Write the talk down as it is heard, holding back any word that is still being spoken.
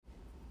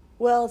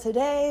Well,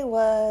 today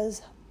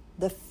was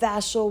the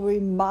fascial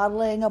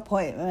remodeling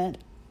appointment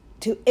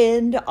to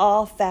end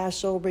all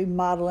fascial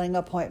remodeling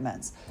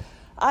appointments.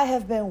 I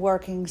have been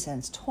working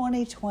since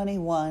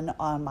 2021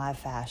 on my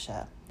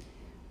fascia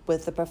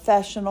with a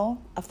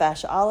professional, a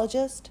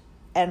fasciologist,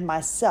 and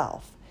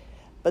myself.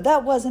 But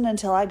that wasn't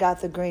until I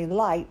got the green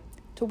light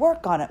to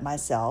work on it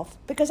myself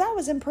because I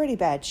was in pretty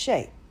bad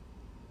shape.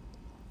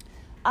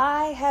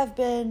 I have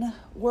been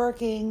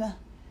working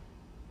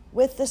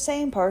with the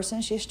same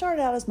person. She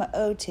started out as my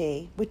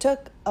OT. We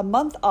took a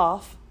month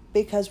off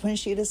because when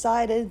she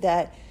decided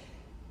that,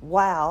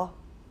 wow,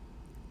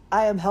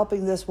 I am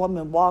helping this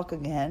woman walk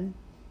again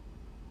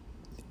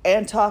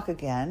and talk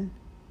again,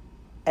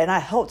 and I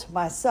helped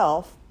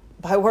myself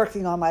by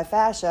working on my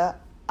fascia,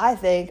 I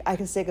think I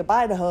can say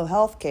goodbye to home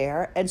health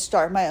care and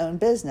start my own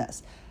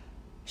business.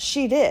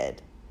 She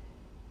did.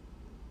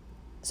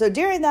 So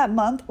during that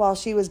month, while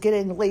she was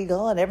getting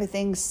legal and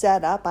everything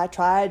set up, I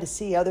tried to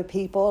see other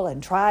people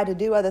and try to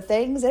do other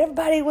things. And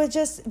everybody was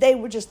just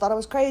thought I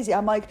was crazy.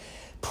 I'm like,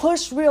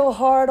 push real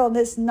hard on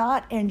this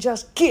knot and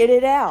just get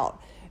it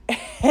out.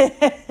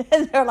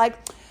 And they're like,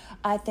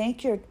 I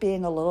think you're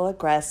being a little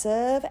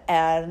aggressive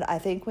and I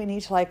think we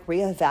need to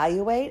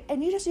reevaluate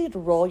and you just need to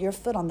roll your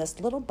foot on this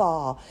little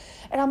ball.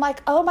 And I'm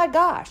like, oh my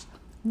gosh,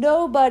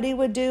 nobody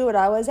would do what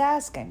I was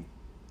asking.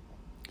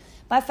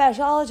 My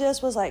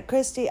fasciologist was like,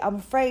 Christy, I'm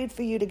afraid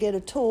for you to get a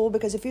tool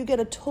because if you get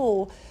a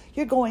tool,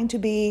 you're just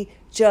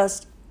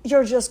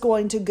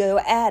going to go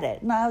at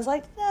it. And I was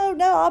like, no,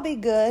 I'll be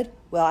good.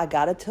 Well, I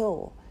got a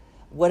tool.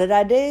 What did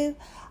I do?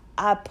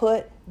 I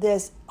put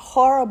this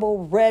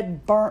horrible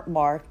red burnt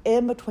mark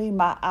in between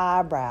my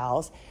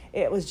eyebrows.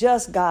 It was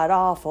just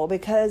god-awful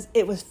because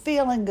it was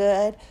feeling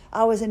good.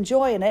 I was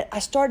enjoying it. I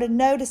started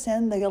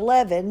noticing the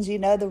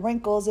 11s, the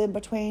wrinkles in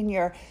between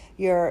your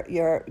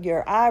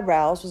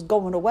eyebrows was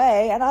going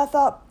away. And I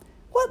thought,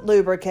 what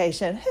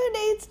lubrication? Who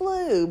needs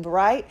lube,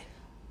 right?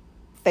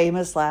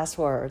 Famous last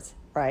words,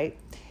 right?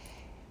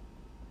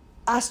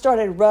 I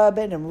started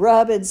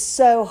rubbing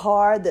so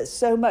hard that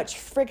so much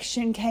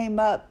friction came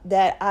up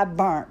that I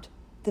burnt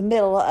the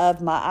middle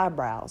of my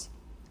eyebrows.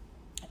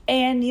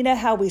 And you know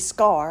how we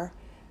scar,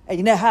 and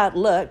you know how it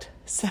looked.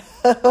 So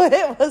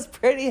it was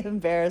pretty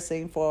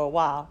embarrassing for a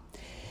while.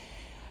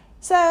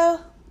 So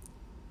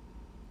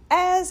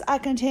as I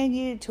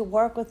continued to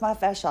work with my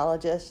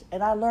fasciologist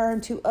and I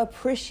learned to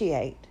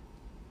appreciate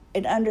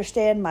and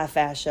understand my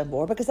fascia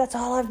more, because that's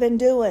all I've been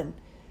doing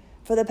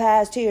for the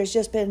past 2 years,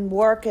 just been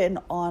working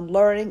on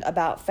learning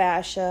about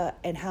fascia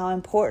and how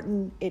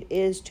important it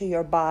is to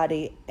your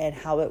body and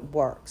how it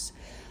works.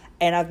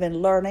 And I've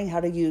been learning how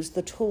to use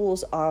the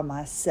tools on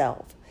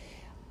myself.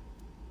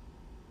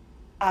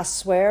 I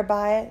swear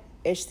by it.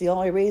 It's the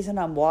only reason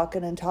I'm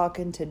walking and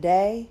talking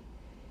today.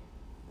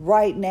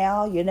 Right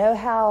now, you know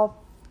how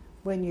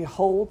when you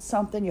hold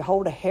something, you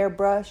hold a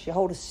hairbrush, you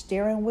hold a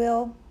steering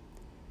wheel?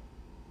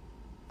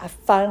 I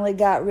finally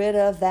got rid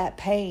of that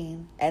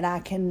pain and I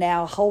can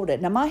now hold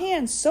it. Now my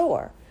hand's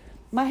sore.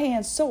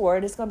 And it's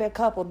going to be a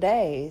couple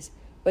days.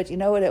 But you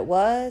know what it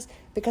was?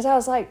 Because I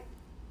was like,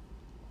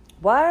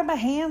 why are my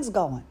hands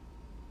going?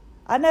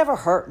 I never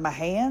hurt my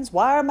hands.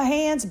 Why are my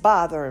hands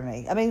bothering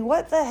me? I mean,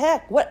 what the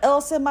heck? What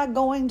else am I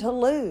going to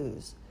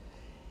lose?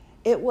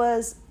 It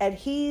was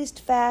adhesed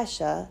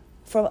fascia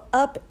from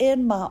up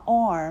in my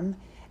arm.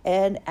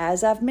 And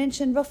as I've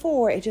mentioned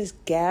before, it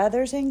just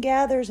gathers and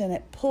gathers and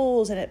it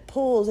pulls and it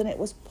pulls. And it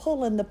was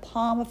pulling the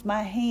palm of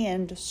my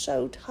hand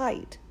so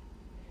tight.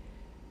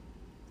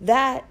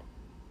 That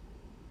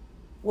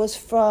was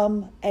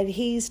from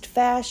adhesed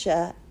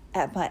fascia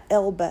at my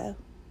elbow.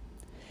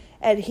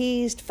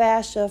 Adhesed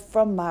fascia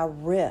from my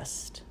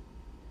wrist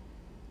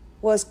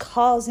was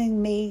causing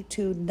me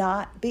to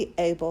not be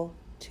able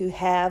to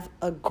have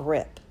a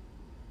grip.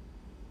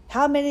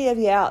 How many of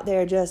you out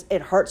there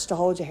it hurts to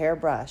hold your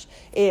hairbrush?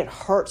 It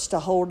hurts to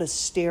hold a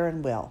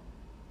steering wheel.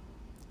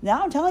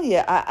 Now I'm telling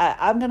you,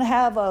 I'm going to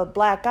have a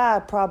black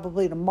eye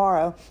probably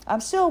tomorrow. I'm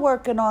still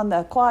working on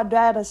the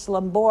quadratus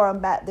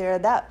lumborum back there.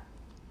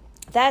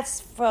 That's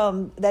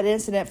from that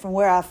incident from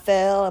where I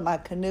fell and my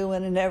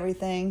canoeing and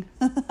everything.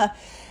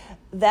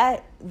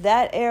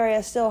 That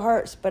area still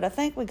hurts, but I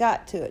think we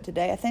got to it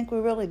today. I think we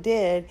really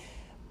did.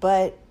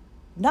 But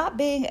not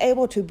being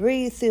able to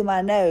breathe through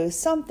my nose,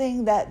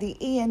 something that the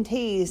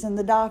ENTs and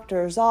the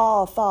doctors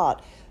all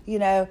thought,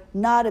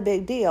 not a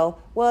big deal,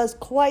 was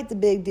quite the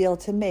big deal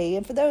to me.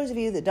 And for those of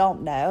you that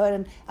don't know,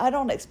 and I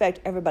don't expect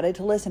everybody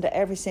to listen to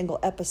every single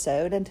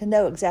episode and to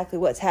know exactly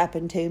what's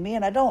happened to me,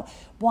 and I don't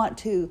want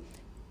to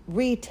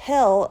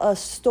retell a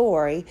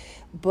story,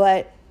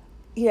 but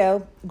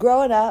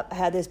growing up, I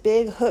had this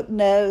big hook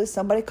nose.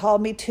 Somebody called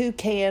me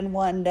Toucan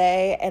one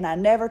day, and I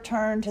never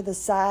turned to the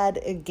side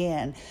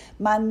again.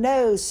 My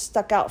nose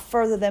stuck out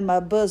further than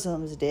my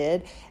bosoms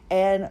did,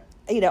 and,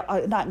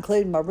 not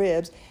including my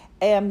ribs.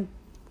 And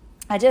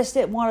I just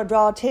didn't want to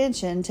draw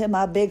attention to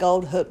my big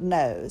old hook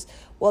nose.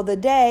 Well, the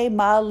day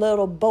my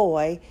little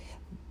boy,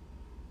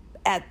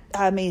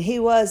 he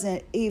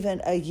wasn't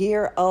even a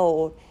year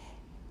old,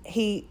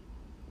 he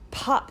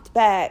popped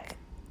back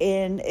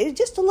and it's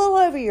just a little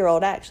over a year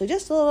old, actually,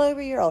 just a little over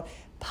a year old,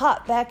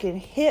 popped back and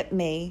hit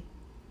me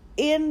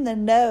in the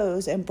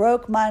nose and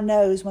broke my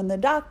nose when the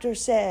doctor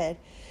said,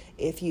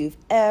 if you've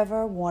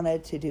ever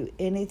wanted to do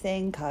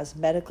anything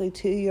cosmetically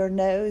to your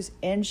nose,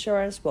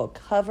 insurance will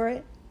cover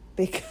it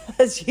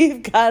because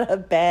you've got a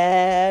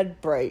bad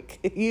break.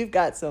 You've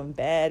got some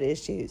bad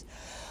issues.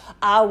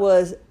 I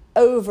was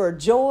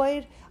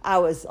overjoyed. I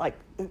was like,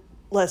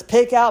 let's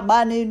pick out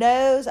my new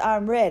nose.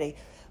 I'm ready.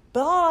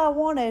 But all I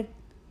wanted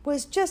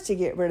was just to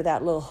get rid of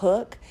that little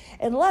hook.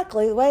 And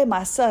luckily, the way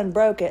my son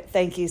broke it,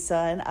 thank you,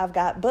 son, I've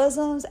got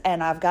bosoms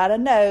and I've got a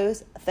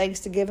nose,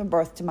 thanks to giving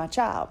birth to my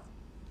child.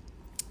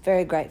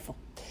 Very grateful.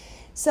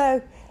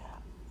 So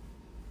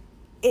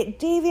it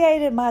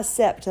deviated my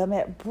septum.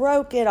 It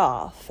broke it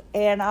off.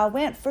 And I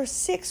went for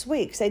 6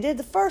 weeks. They did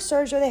the first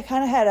surgery. They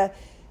kind of had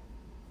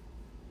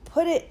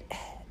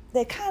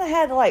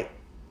to like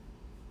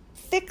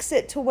fix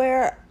it to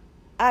where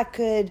I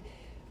could.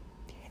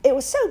 It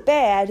was so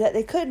bad that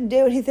they couldn't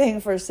do anything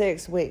for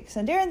 6 weeks.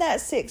 And during that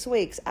 6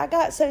 weeks, I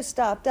got so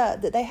stopped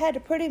up that they had to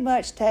pretty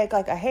much take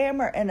like a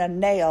hammer and a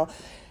nail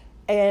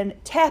and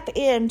tap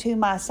into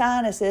my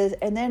sinuses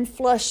and then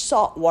flush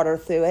salt water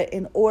through it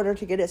in order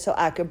to get it so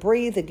I could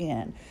breathe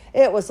again.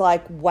 It was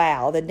like,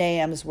 wow, the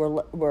dams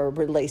were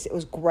released. It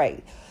was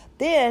great.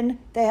 Then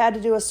they had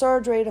to do a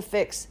surgery to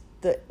fix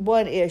the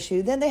one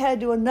issue. Then they had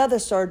to do another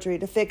surgery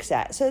to fix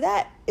that. So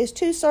that is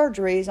 2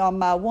 surgeries on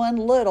my one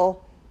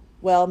little,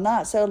 well,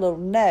 not so little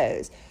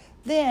nose.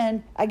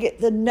 Then I get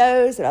the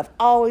nose that I've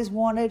always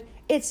wanted.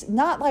 It's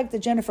not like the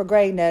Jennifer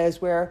Grey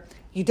nose where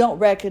you don't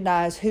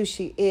recognize who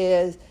she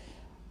is.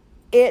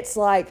 It's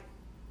like,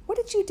 what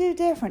did you do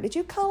different? Did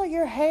you color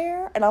your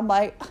hair? And I'm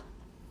like,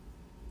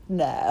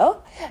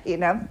 no,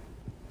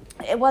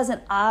 it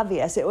wasn't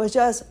obvious. It was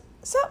just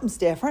something's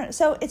different.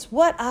 So it's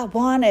what I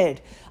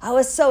wanted. I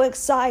was so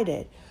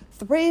excited.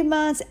 3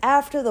 months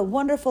after the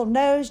wonderful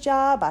nose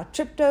job, I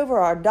tripped over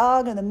our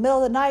dog in the middle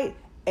of the night.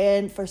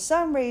 And for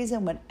some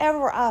reason,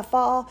 whenever I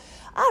fall,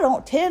 I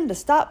don't tend to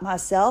stop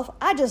myself.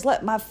 I just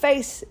let my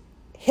face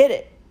hit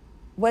it,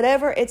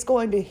 whatever it's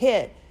going to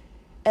hit.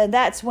 And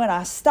that's when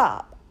I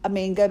stop. I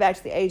mean, go back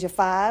to the age of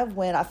 5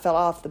 when I fell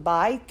off the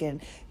bike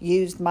and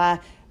used my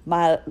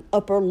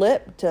upper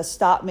lip to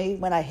stop me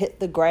when I hit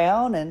the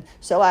ground. And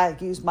so I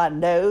used my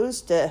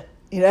nose to,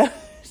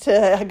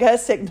 I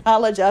guess,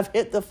 acknowledge I've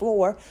hit the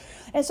floor.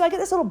 And so I get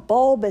this little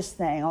bulbous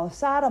thing on the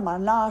side of my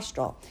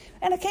nostril.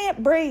 And I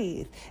can't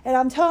breathe. And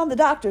I'm telling the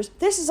doctors,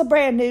 this is a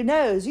brand new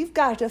nose. You've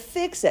got to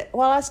fix it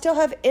while I still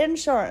have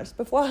insurance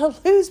before I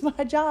lose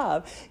my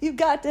job. You've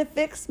got to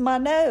fix my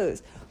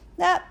nose.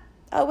 Nah,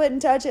 I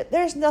wouldn't touch it.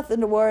 There's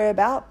nothing to worry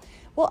about.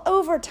 Well,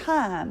 over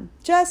time,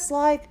 just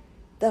like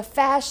the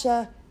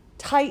fascia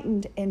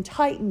tightened and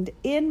tightened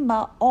in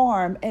my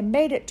arm and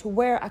made it to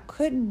where I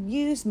couldn't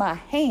use my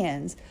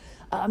hands,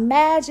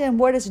 imagine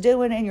what it's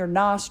doing in your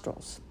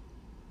nostrils.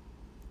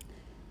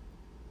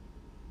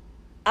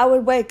 I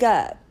would wake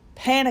up,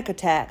 panic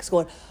attacks,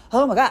 going,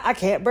 oh my God, I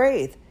can't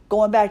breathe.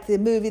 Going back to the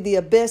movie The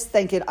Abyss,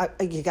 thinking, I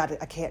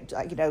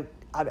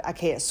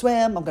can't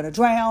swim, I'm going to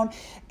drown.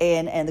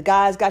 And the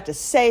guy's got to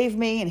save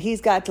me and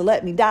he's got to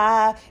let me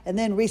die and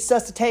then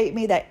resuscitate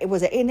me. That it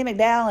was Andy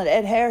McDowell and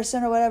Ed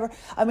Harrison or whatever.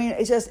 I mean,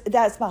 it's just,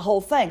 that's my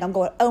whole thing. I'm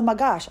going, oh my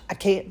gosh, I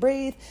can't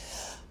breathe.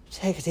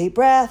 Take a deep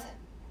breath.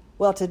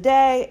 Well,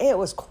 today it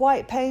was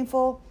quite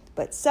painful,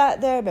 but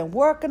sat there, been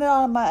working it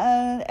on my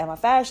own, and my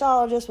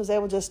fasciologist was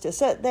able just to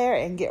sit there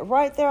and get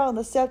right there on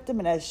the septum,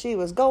 and as she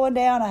was going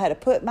down, I had to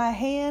put my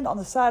hand on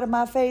the side of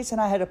my face,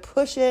 and I had to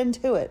push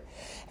into it.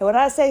 And when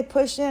I say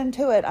push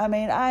into it, I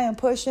mean I am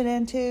pushing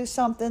into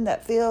something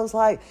that feels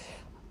like,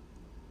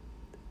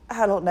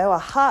 I don't know, a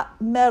hot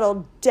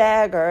metal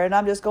dagger, and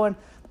I'm just going,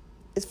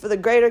 it's for the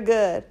greater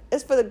good.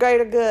 It's for the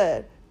greater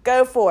good.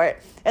 Go for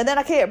it. And then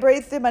I can't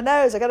breathe through my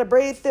nose. I got to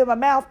breathe through my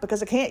mouth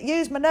because I can't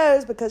use my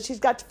nose because she's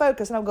got to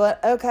focus. And I'm going,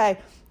 okay,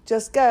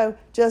 just go.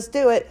 Just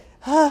do it.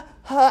 There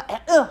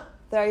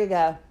you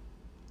go.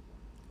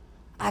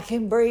 I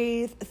can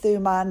breathe through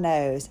my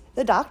nose.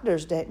 The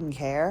doctors didn't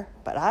care,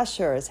 but I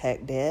sure as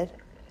heck did.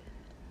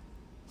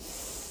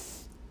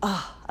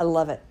 I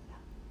love it.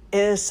 It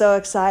is so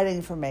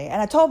exciting for me.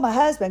 And I told my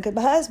husband, because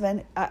my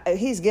husband,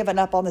 he's given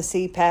up on the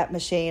CPAP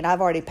machine.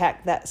 I've already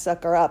packed that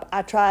sucker up.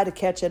 I tried to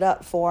catch it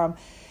up for him.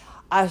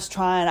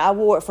 I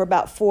wore it for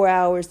about 4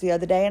 hours the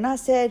other day. And I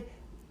said,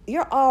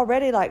 you're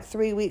already like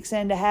 3 weeks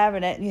into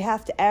having it, and you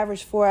have to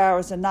average 4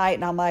 hours a night.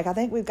 And I'm like, I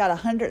think we've got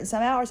 100 and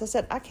some hours. I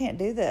said, I can't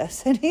do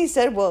this. And he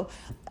said,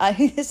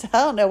 I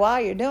don't know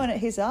why you're doing it.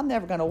 He said, I'm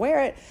never going to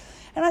wear it.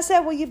 And I said,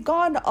 well, you've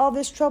gone to all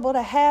this trouble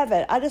to have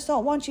it. I just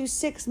don't want you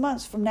 6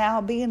 months from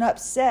now being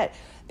upset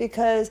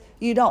because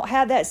you don't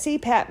have that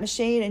CPAP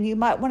machine and you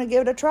might want to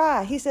give it a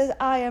try. He says,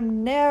 I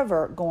am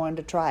never going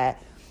to try it.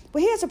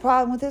 Well, he has a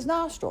problem with his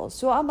nostrils.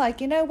 So I'm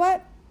like, you know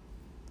what?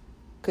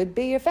 Could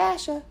be your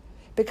fascia.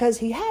 Because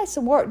he had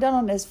some work done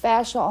on his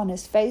fascia on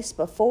his face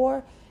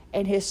before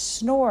and his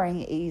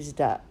snoring eased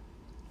up.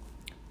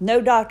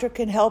 No doctor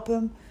can help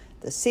him.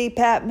 The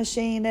CPAP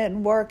machine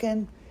isn't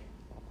working.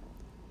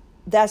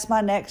 that's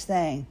my next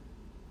thing.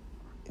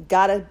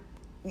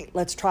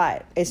 Let's try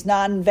it. It's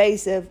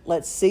non-invasive.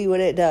 Let's see what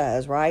it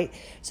does, right?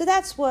 So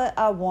that's what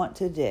I want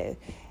to do.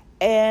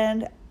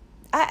 And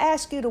I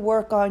ask you to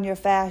work on your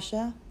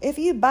fascia. If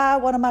you buy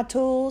one of my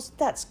tools,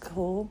 that's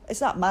cool.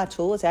 It's not my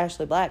tool, it's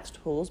Ashley Black's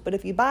tools. But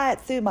if you buy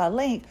it through my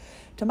link,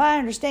 to my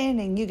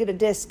understanding, you get a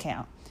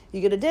discount. You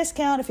get a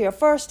discount if you're a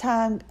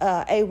first-time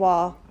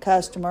AWOL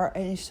customer,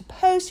 and you're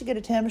supposed to get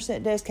a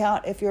 10%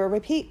 discount if you're a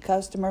repeat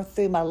customer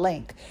through my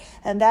link.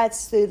 And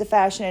that's through the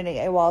Fascinating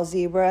AWOL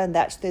Zebra, and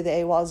that's through the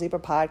AWOL Zebra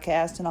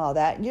podcast and all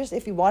that. And just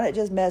if you want it,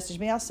 just message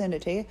me. I'll send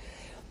it to you.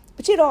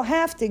 But you don't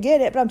have to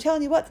get it. But I'm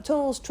telling you what, the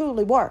tools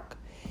truly work.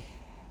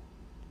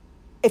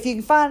 If you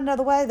can find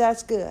another way,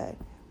 that's good.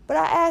 But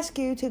I ask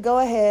you to go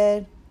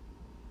ahead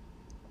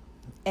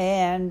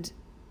and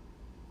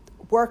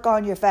work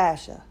on your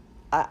fascia.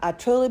 I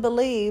truly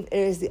believe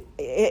it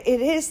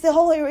is the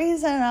only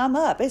reason I'm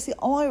up. It's the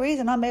only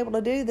reason I'm able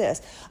to do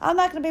this. I'm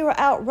not going to be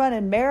out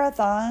running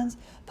marathons,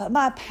 but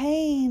my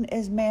pain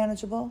is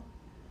manageable.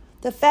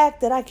 The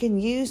fact that I can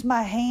use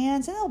my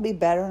hands, and it'll be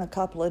better in a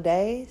couple of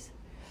days.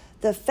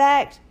 The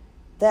fact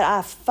that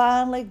I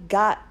finally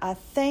got, I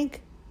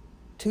think,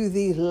 to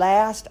the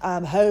last,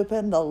 I'm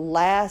hoping, the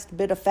last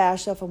bit of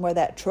fascia from where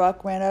that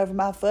truck ran over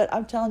my foot.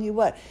 I'm telling you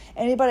what,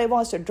 anybody who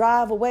wants to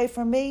drive away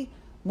from me,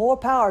 more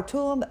power to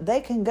them. They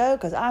can go,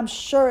 because I'm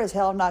sure as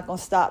hell I'm not going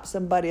to stop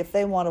somebody if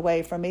they want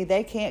away from me.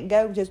 They can't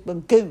go, just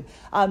boom.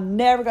 I'm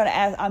never going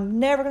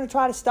to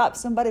try to stop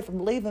somebody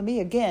from leaving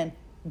me again.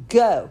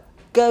 Go.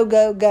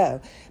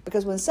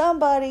 Because when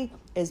somebody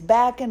is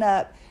backing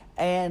up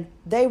and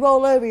they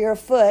roll over your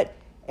foot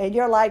and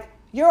you're like,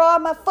 you're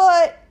on my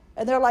foot.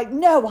 And they're like,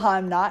 no,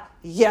 I'm not.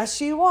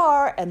 Yes, you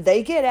are. And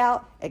they get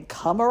out and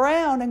come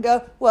around and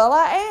go, well,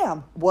 I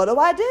am. What do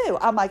I do?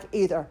 I'm like,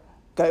 either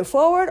go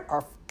forward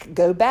or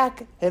go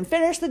back and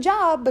finish the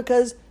job,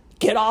 because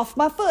get off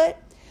my foot.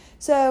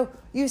 So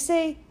you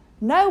see,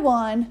 no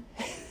one,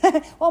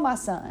 well, my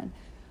son,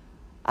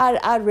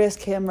 I'd risk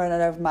him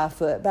running over my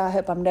foot, but I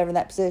hope I'm never in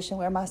that position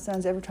where my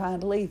son's ever trying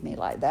to leave me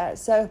like that.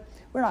 So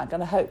we're not going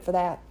to hope for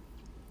that.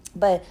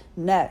 But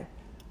no,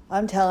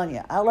 I'm telling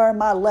you, I learned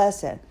my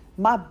lesson.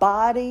 My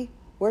body,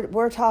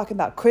 we're talking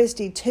about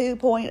Christy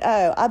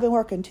 2.0. I've been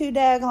working too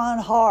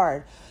daggone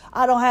hard.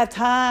 I don't have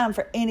time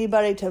for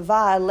anybody to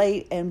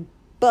violate and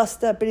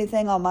bust up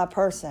anything on my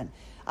person.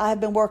 I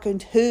have been working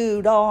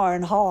too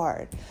darn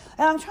hard.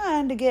 And I'm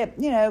trying to get,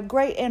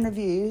 great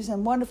interviews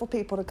and wonderful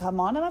people to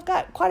come on. And I've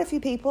got quite a few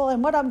people.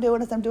 And what I'm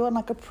doing is I'm doing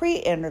like a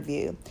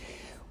pre-interview.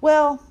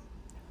 Well,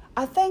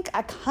 I think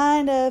I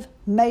kind of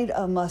made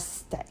a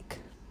mistake.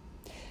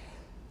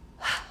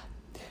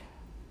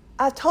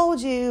 I told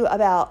you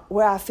about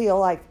where I feel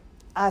like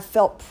I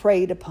felt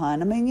preyed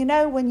upon. I mean,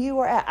 when you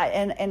were at,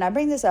 and I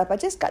bring this up, I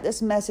just got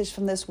this message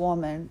from this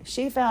woman.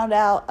 She found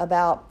out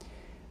about,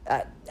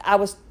 I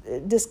was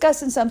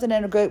discussing something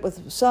in a group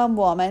with some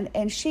woman,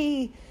 and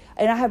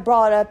I had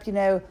brought up,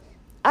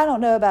 I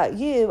don't know about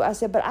you. I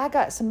said, but I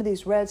got some of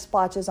these red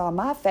splotches on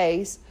my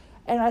face.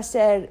 And I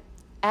said,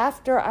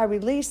 after I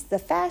released the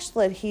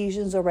fascial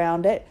adhesions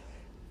around it,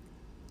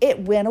 it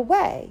went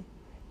away.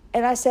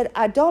 And I said,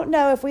 I don't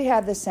know if we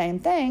have the same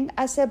thing.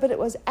 I said, but it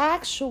was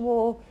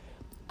actual,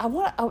 I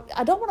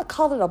don't want to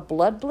call it a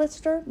blood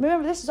blister.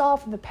 Remember, this is all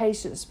from the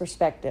patient's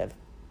perspective.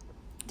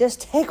 Just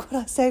take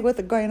what I say with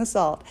a grain of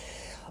salt.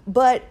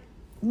 But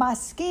my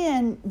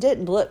skin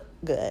didn't look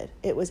good.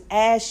 It was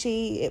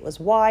ashy. It was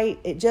white.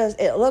 It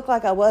looked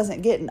like I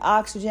wasn't getting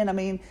oxygen. I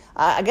mean,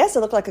 I guess it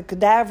looked like a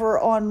cadaver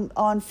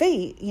on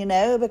feet,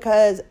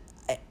 because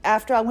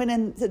after I went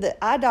into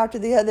the eye doctor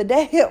the other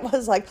day, it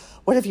was like,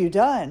 what have you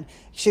done?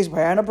 She's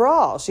wearing a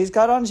bra. She's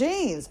got on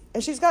jeans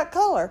and she's got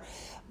color.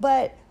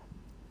 But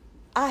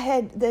I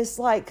had this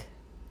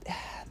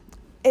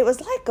it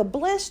was like a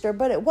blister,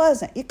 but it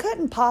wasn't. You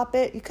couldn't pop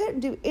it. You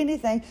couldn't do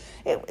anything.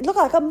 It looked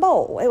like a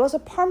mole. It was a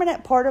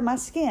permanent part of my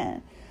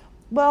skin.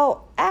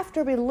 Well,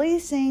 after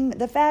releasing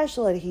the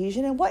fascial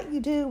adhesion, and what you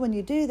do when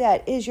you do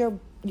that is you're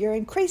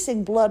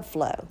increasing blood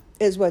flow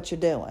is what you're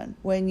doing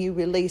when you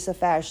release a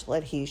fascial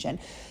adhesion.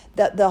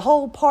 The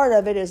whole part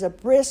of it is a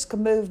brisk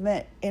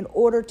movement in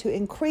order to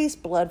increase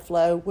blood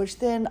flow, which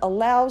then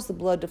allows the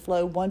blood to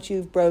flow once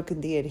you've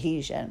broken the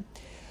adhesion.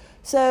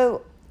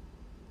 So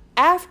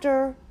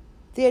after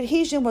the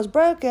adhesion was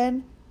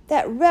broken,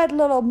 that red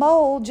little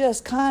mole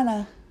just kind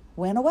of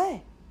went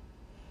away.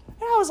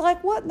 And I was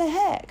like, what in the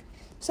heck?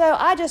 So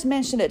I just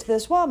mentioned it to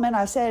this woman.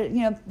 I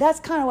said, that's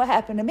kind of what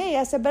happened to me.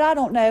 I said, but I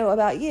don't know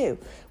about you.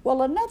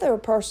 Well, another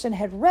person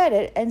had read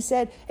it and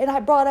said, and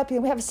I brought up,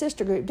 we have a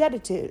sister group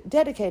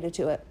dedicated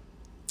to it.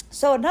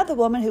 So another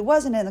woman who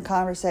wasn't in the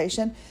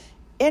conversation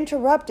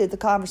interrupted the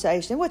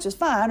conversation, which was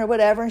fine or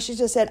whatever. And she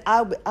just said,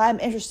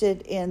 I'm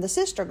interested in the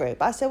sister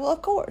group. I said, well,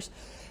 of course.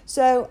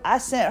 So I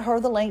sent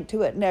her the link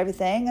to it and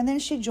everything. And then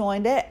she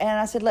joined it. And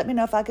I said, let me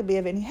know if I could be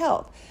of any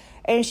help.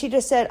 And she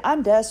just said,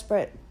 I'm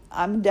desperate.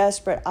 I'm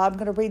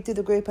going to read through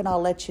the group and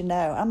I'll let you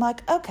know. I'm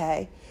like,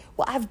 okay.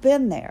 Well, I've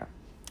been there.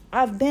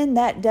 I've been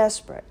that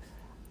desperate.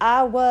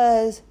 I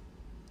was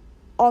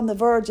on the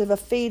verge of a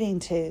feeding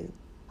tube.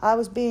 I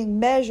was being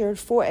measured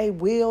for a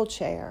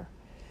wheelchair.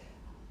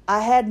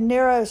 I had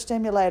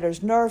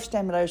neurostimulators, nerve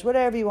stimulators,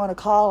 whatever you want to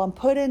call them,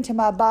 put into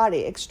my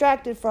body,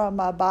 extracted from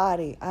my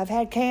body. I've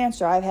had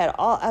cancer. I've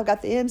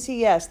got the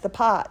MCS, the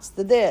POTS,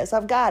 the this.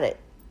 I've got it.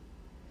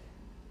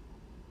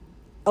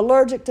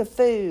 Allergic to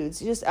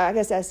foods. I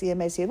guess that's the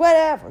MAC.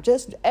 Whatever.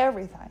 Just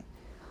everything.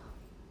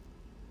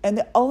 And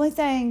the only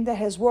thing that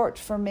has worked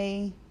for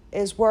me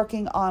is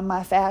working on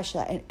my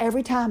fascia. And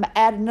every time I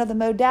add another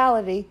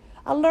modality,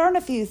 I learn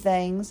a few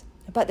things,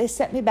 but they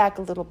set me back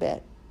a little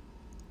bit.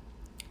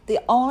 The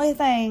only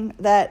thing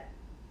that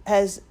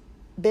has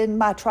been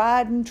my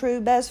tried and true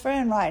best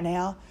friend right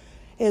now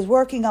is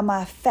working on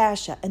my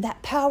fascia. And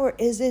that power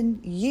is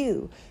in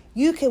you.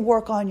 You can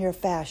work on your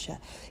fascia.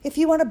 If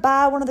you want to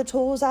buy one of the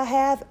tools I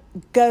have,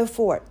 go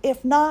for it.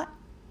 If not,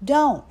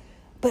 don't.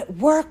 But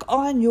work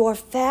on your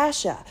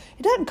fascia.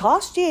 It doesn't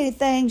cost you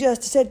anything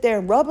just to sit there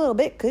and rub a little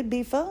bit. Could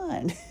be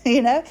fun,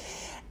 you know.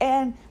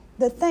 And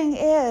the thing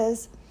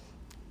is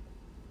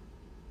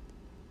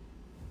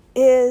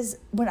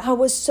when I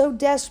was so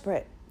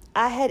desperate,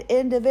 I had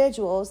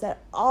individuals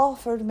that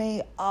offered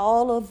me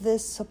all of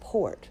this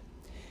support.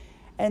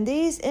 And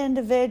these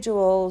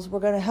individuals were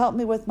going to help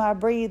me with my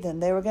breathing.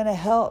 They were going to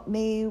help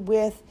me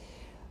with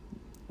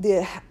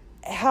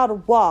how to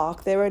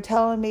walk. They were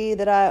telling me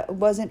that I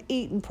wasn't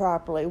eating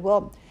properly.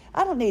 Well,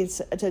 I don't need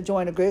to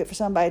join a group for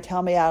somebody to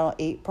tell me I don't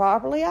eat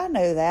properly. I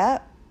know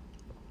that.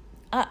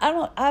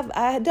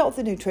 I dealt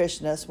with a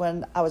nutritionist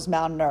when I was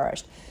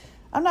malnourished.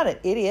 I'm not an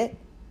idiot.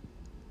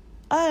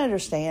 I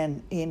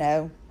understand,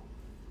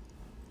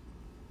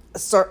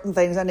 certain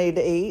things I need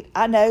to eat.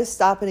 I know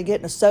stopping and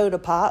getting a soda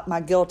pop, my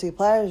guilty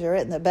pleasure,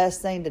 isn't the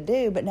best thing to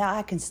do, but now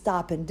I can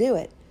stop and do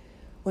it.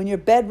 When you're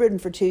bedridden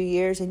for 2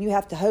 years and you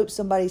have to hope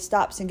somebody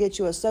stops and gets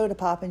you a soda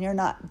pop and you're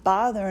not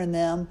bothering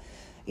them,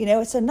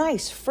 it's a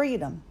nice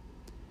freedom.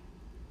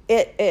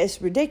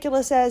 It's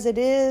ridiculous as it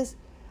is.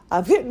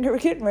 I'm getting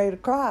ready to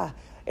cry.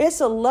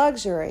 It's a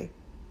luxury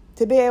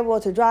to be able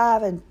to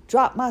drive and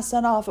drop my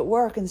son off at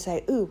work and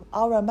say, ooh,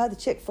 I'll run by the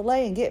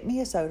Chick-fil-A and get me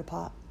a soda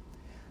pop.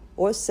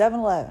 Or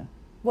 7-Eleven,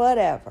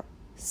 whatever.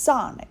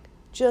 Sonic,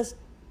 just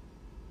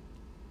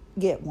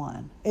get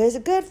one. Is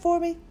it good for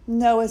me?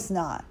 No, it's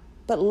not.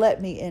 But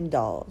let me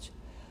indulge.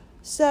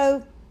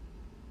 So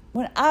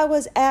when I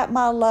was at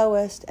my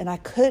lowest and I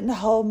couldn't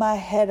hold my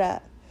head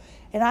up,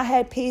 and I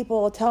had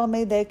people telling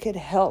me they could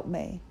help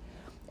me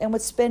and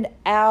would spend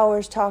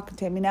hours talking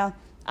to me. Now,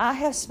 I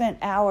have spent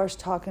hours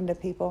talking to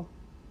people.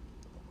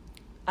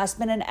 I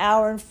spent an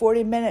hour and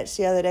 40 minutes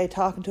the other day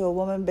talking to a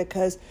woman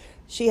because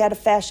she had a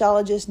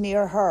fasciologist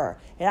near her.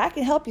 And I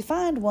can help you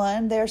find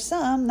one. There's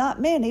some, not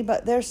many,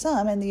 but there's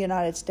some in the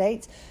United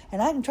States.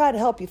 And I can try to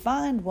help you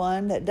find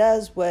one that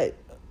does what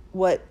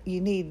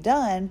you need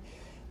done.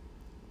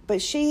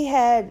 But she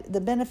had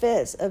the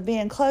benefits of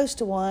being close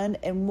to one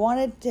and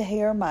wanted to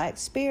hear my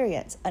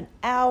experience. An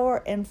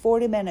hour and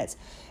 40 minutes.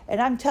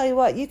 And I can tell you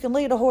what, you can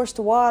lead a horse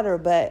to water,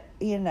 but,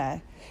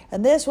 And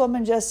this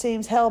woman just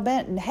seems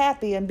hell-bent and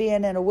happy in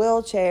being in a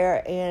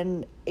wheelchair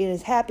and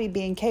is happy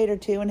being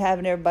catered to and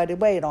having everybody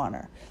wait on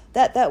her.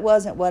 That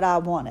wasn't what I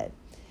wanted.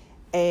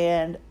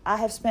 And I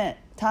have spent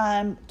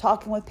time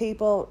talking with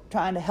people,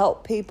 trying to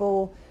help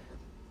people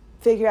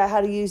figure out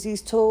how to use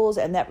these tools.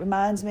 And that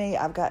reminds me,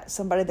 I've got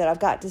somebody that I've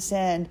got to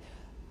send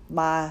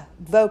my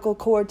vocal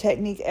cord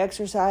technique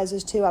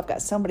exercises to. I've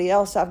got somebody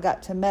else I've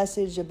got to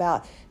message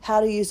about how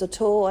to use a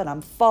tool, and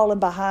I'm falling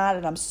behind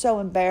and I'm so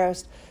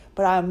embarrassed,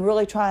 but I'm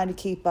really trying to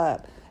keep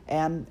up.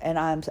 And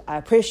I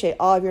appreciate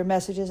all of your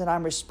messages, and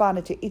I'm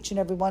responding to each and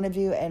every one of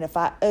you. And if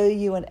I owe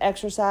you an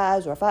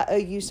exercise or if I owe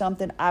you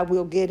something, I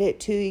will get it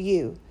to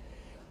you.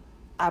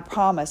 I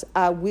promise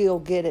I will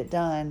get it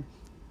done.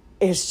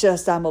 It's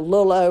just I'm a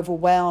little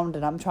overwhelmed,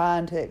 and I'm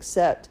trying to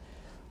accept.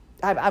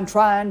 I'm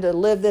trying to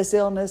live this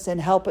illness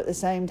and help at the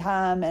same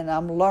time, and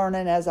I'm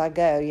learning as I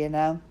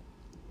go,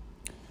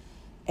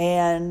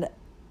 And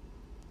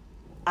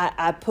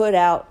I put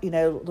out,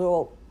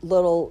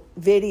 little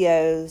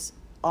videos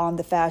on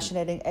the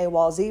Fascinating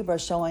AWOL Zebra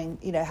showing,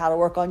 how to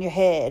work on your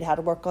head, how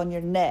to work on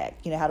your neck,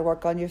 how to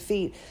work on your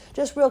feet,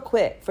 just real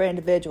quick for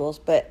individuals.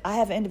 But I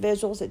have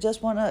individuals that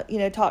just want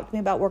to, talk to me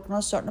about working on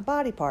a certain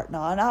body part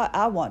now, and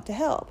I want to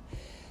help.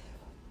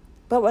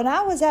 But when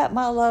I was at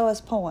my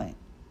lowest point,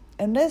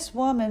 and this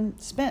woman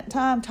spent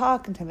time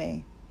talking to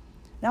me.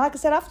 Now, like I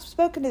said, I've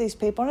spoken to these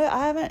people.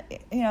 I haven't,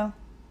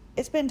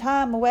 it's been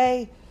time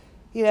away,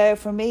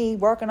 for me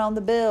working on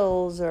the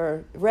bills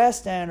or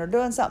resting or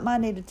doing something I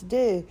needed to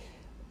do.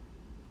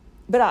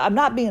 But I'm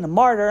not being a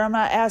martyr. I'm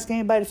not asking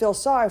anybody to feel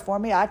sorry for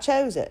me. I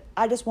chose it.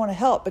 I just want to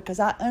help because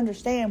I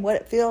understand what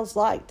it feels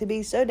like to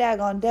be so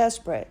daggone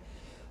desperate.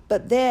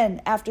 But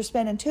then after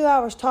spending 2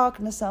 hours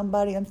talking to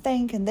somebody and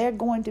thinking they're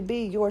going to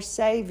be your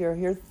savior,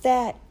 you're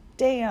that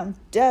damn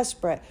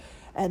desperate,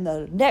 and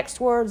the next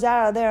words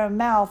out of their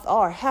mouth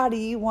are, how do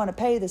you want to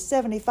pay the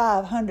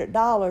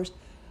 $7,500?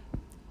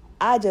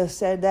 I just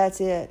said, that's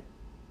it.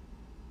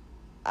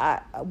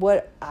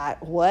 What?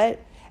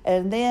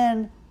 And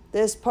then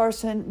this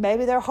person,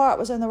 maybe their heart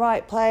was in the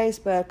right place,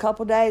 but a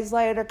couple days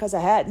later, because I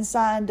hadn't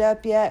signed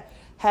up yet,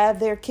 have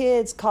their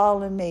kids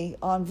calling me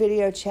on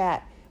video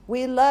chat.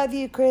 We love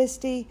you,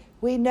 Christy.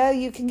 We know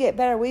you can get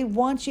better. We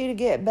want you to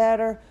get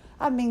better.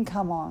 I mean,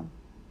 come on.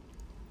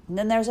 And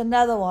then there's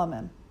another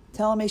woman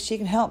telling me she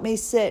can help me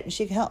sit and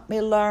she can help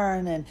me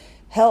learn and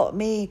help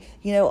me,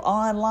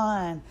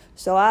 online.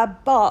 So I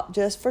bought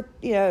just for,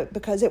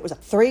 because it was a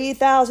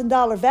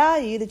 $3,000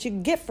 value that you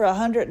can get for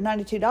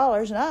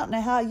 $192. And I don't know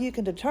how you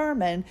can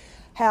determine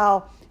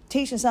how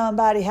teaching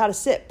somebody how to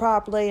sit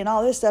properly and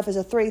all this stuff is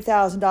a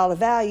 $3,000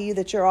 value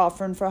that you're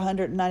offering for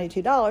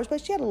 $192.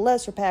 But she had a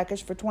lesser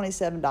package for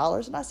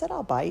 $27. And I said,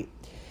 I'll bite.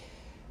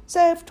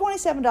 So for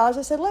 $27,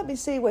 I said, let me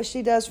see what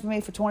she does for me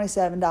for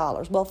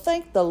 $27. Well,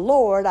 thank the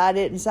Lord I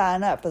didn't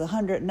sign up for the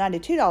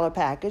 $192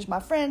 package. My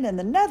friend in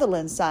the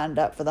Netherlands signed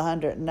up for the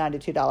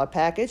 $192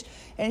 package,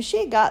 and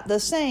she got the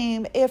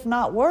same, if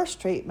not worse,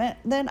 treatment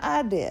than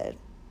I did.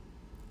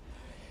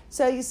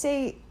 So you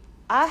see,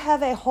 I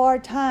have a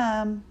hard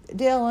time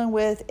dealing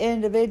with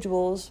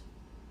individuals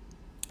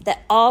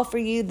that offer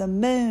you the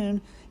moon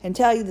and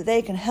tell you that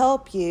they can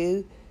help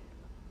you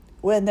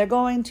when they're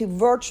going to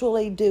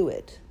virtually do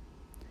it.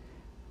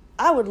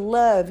 I would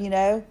love,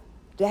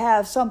 to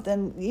have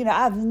something,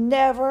 I've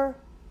never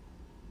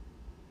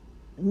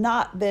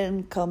not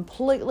been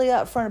completely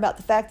upfront about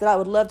the fact that I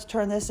would love to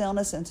turn this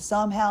illness and to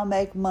somehow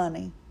make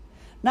money.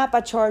 Not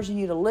by charging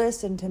you to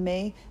listen to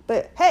me,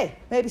 but hey,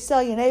 maybe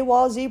sell you an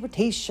AWOL zebra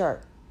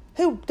t-shirt.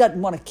 Who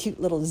doesn't want a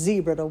cute little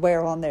zebra to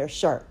wear on their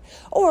shirt?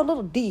 Or a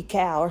little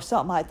decal or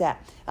something like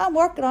that. I'm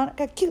working on it,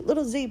 got a cute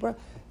little zebra.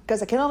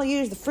 Because I can only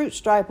use the fruit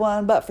stripe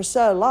one, but for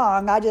so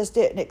long, I just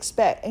didn't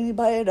expect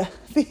anybody to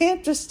be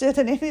interested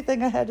in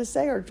anything I had to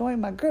say or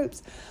join my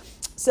groups.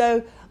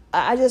 So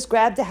I just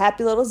grabbed a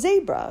happy little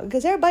zebra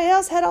because everybody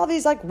else had all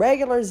these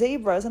regular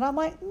zebras. And I'm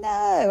like, no,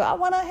 I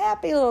want a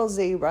happy little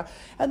zebra.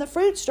 And the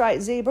fruit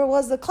stripe zebra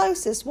was the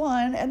closest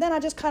one. And then I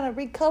just kind of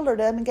recolored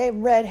him and gave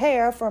him red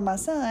hair for my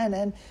son.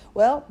 And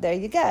well, there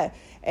you go.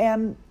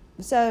 And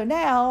so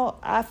now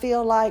I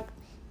feel like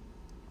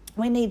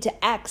we need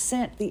to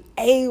accent the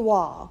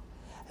AWOL.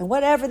 And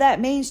whatever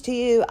that means to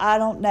you, I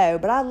don't know.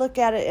 But I look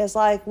at it as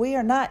we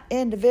are not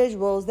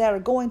individuals that are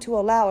going to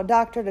allow a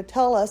doctor to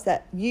tell us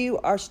that you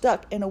are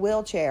stuck in a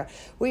wheelchair.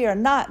 We are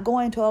not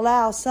going to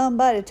allow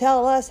somebody to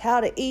tell us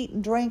how to eat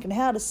and drink and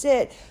how to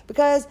sit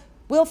because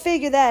we'll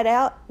figure that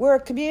out. We're a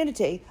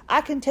community.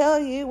 I can tell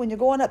you when you're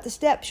going up the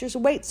steps, your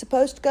weight's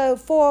supposed to go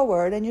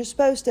forward and you're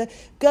supposed to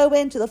go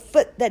into the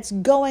foot that's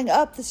going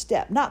up the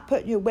step, not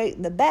putting your weight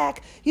in the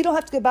back. You don't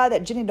have to go buy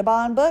that Jenny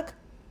DeBond book.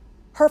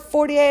 Her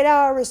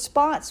 48-hour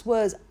response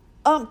was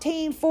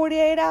umpteen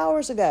 48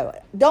 hours ago.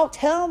 Don't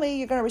tell me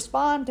you're going to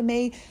respond to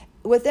me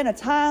within a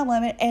time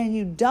limit and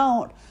you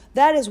don't.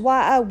 That is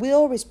why I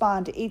will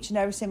respond to each and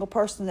every single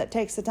person that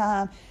takes the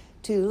time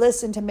to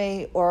listen to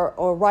me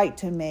or write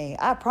to me.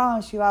 I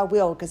promise you I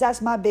will, because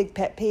that's my big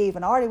pet peeve.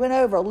 And I already went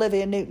over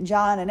Olivia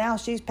Newton-John, and now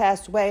she's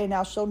passed away, and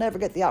now she'll never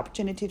get the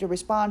opportunity to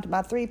respond to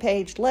my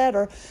 3-page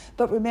letter.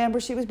 But remember,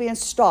 she was being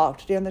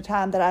stalked during the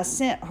time that I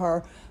sent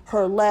her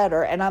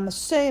letter, and I'm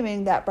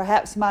assuming that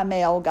perhaps my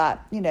mail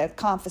got,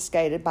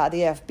 confiscated by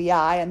the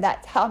FBI, and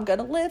that's how I'm going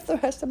to live the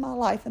rest of my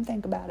life and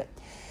think about it.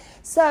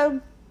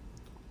 So,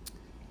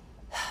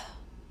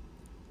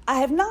 I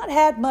have not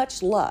had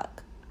much luck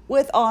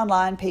with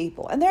online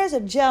people. And there's a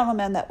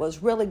gentleman that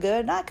was really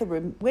good, and I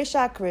could wish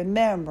I could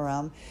remember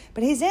him,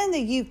 but he's in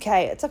the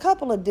UK. It's a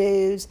couple of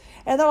dudes,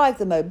 and they're like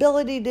the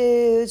mobility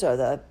dudes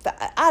or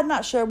I'm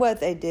not sure what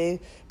they do,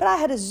 but I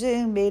had a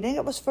Zoom meeting.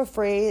 It was for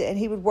free, and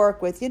he would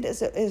work with you.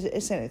 It's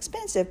an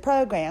expensive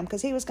program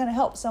because he was going to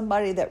help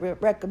somebody that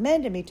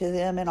recommended me to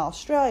them in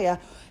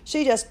Australia.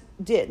 She just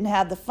didn't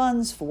have the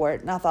funds for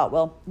it, and I thought,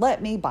 well,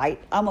 let me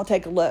bite. I'm going to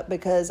take a look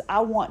because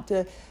I want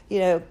to,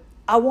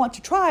 I want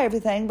to try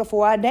everything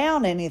before I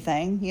down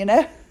anything,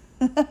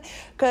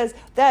 because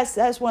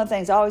that's one of the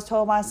things I always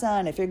told my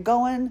son. If you're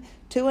going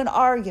to an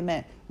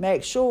argument,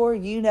 make sure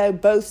you know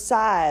both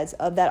sides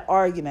of that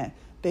argument,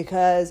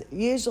 because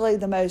usually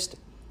the most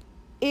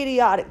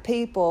idiotic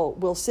people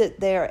will sit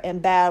there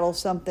and battle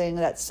something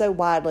that's so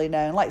widely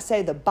known, like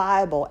say the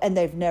Bible, and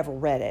they've never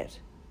read it.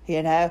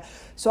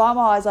 So I'm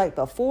always like,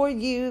 before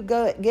you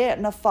go get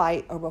in a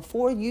fight or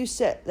before you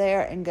sit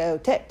there and go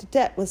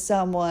tete-to-tete with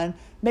someone,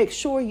 make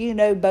sure you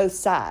know both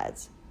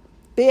sides.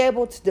 Be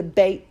able to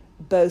debate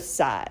both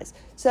sides.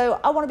 So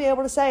I want to be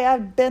able to say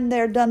I've been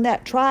there, done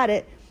that, tried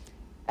it,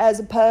 as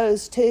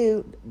opposed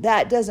to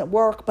that doesn't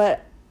work,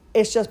 but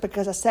it's just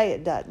because I say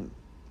it doesn't.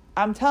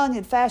 I'm telling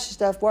you the fascist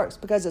stuff works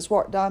because it's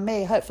worked on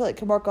me. Hopefully it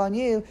can work on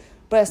you,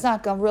 but it's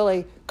not going to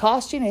really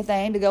cost you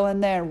anything to go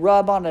in there and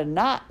rub on a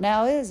knot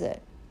now, is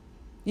it?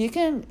 You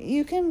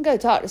can go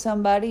talk to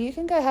somebody. You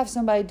can go have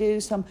somebody do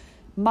some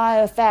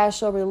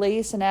myofascial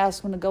release and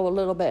ask them to go a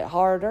little bit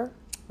harder.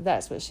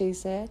 That's what she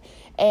said.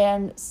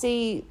 And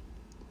see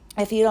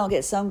if you don't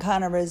get some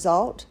kind of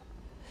result.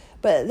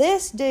 But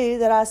this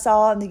dude that I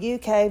saw in the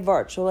UK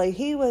virtually,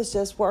 he was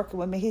just working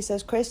with me. He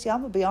says, Christy,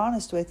 I'm going to be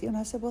honest with you. And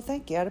I said, well,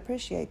 thank you. I'd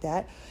appreciate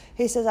that.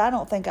 He says, I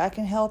don't think I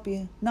can help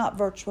you, not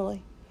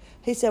virtually.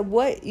 He said,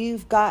 what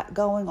you've got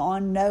going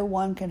on, no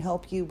one can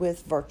help you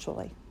with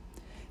virtually.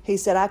 He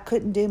said, I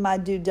couldn't do my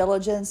due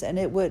diligence and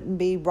it wouldn't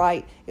be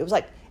right. It was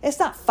like, it's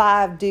not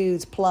 5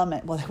 dudes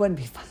plumbing. Well, it wouldn't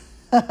be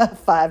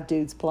 5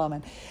 dudes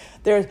plumbing.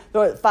 There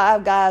were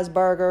 5 guys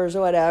burgers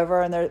or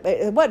whatever, and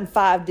it wasn't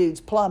 5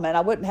 dudes plumbing.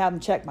 I wouldn't have them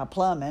check my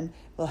plumbing.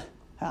 Well,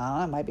 I don't know,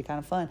 that might be kind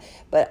of fun.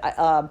 But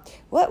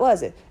what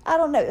was it? I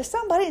don't know.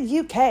 Somebody in the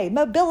UK,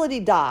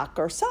 Mobility Doc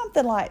or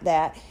something like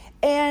that.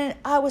 And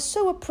I was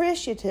so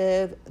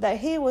appreciative that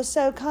he was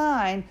so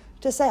kind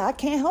to say, I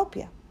can't help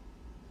you.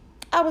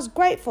 I was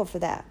grateful for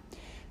that.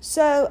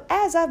 So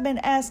as I've been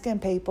asking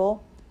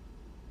people,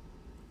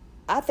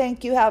 I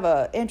think you have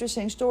an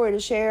interesting story to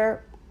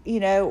share,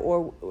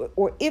 or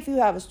if you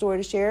have a story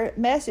to share,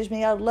 message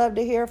me. I'd love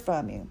to hear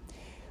from you.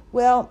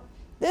 Well,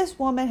 this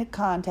woman had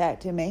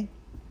contacted me,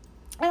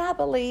 and I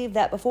believe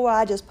that before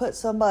I just put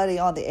somebody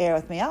on the air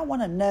with me, I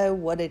want to know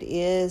what it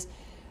is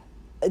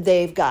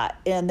they've got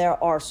in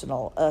their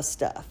arsenal of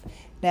stuff.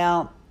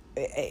 Now,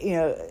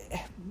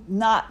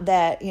 not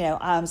that,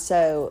 I'm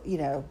so,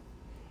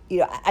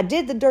 I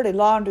did the dirty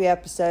laundry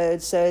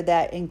episode so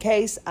that in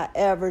case I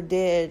ever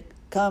did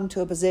come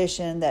to a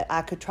position that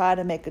I could try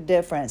to make a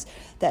difference,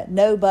 that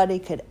nobody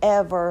could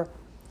ever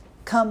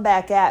come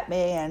back at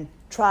me and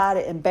try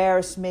to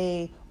embarrass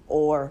me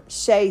or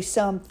say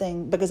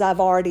something, because I've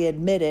already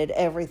admitted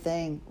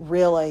everything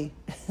really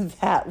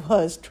that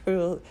was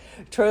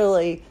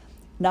truly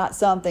not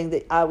something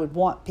that I would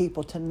want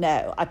people to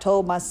know. I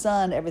told my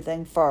son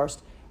everything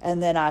first,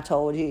 and then I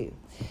told you.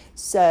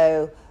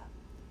 So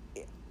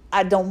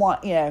I don't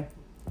want,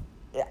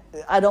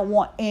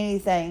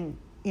 anything,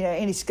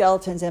 any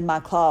skeletons in my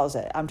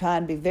closet. I'm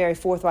trying to be very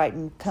forthright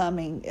and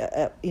coming,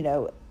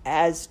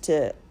 as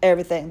to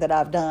everything that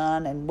I've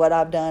done and what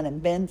I've done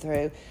and been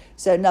through.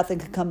 So nothing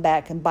could come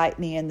back and bite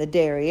me in the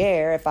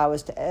derriere if I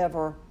was to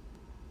ever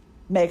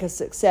make a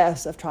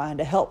success of trying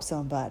to help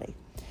somebody.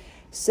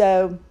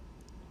 So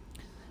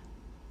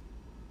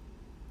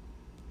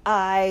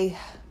I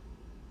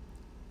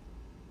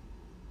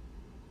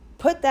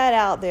put that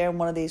out there in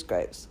one of these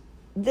groups.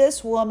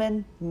 This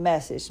woman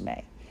messaged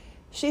me.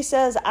 She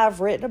says,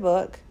 I've written a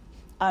book.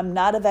 I'm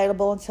not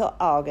available until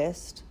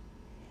August,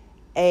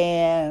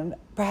 and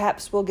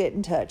perhaps we'll get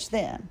in touch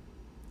then.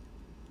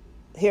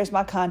 Here's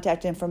my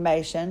contact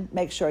information.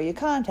 Make sure you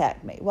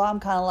contact me. Well, I'm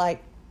kind of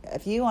like,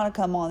 if you want to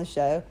come on the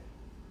show,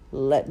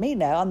 let me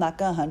know. I'm not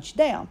going to hunt you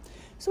down.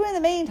 So in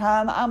the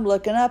meantime, I'm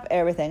looking up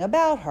everything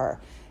about her.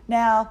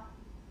 Now,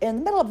 in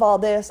the middle of all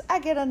this, I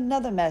get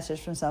another message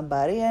from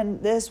somebody,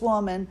 and this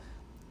woman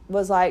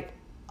was like,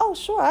 oh,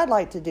 sure, I'd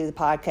like to do the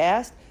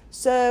podcast.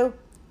 So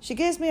she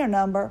gives me her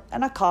number,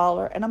 and I call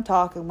her, and I'm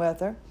talking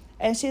with her.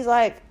 And she's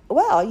like,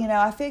 well,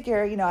 I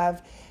figure,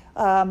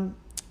 when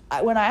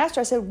I asked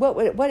her, I said,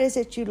 what is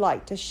it you'd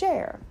like to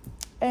share?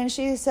 And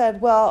she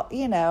said, well,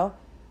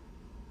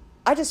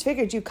 I just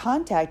figured you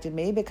contacted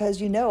me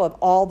because of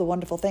all the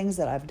wonderful things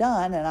that I've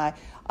done. And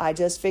I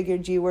just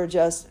figured you were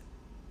just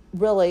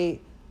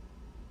really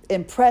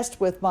impressed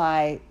with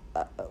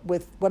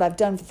with what I've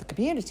done for the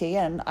community,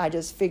 and I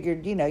just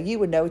figured, you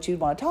would know what you'd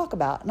want to talk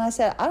about. And I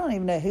said, I don't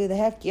even know who the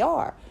heck you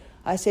are.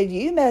 I said,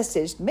 you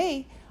messaged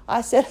me.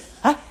 I said,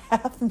 I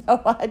have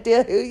no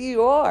idea who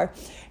you are.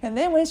 And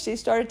then when she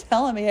started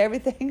telling me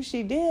everything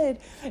she did,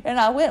 and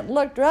I went and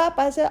looked her up,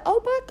 I said,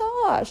 oh my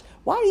gosh,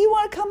 why do you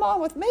want to come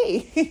on with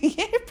me?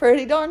 You're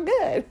pretty darn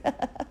good.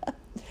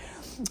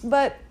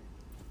 But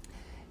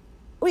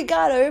we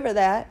got over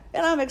that,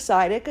 and I'm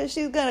excited because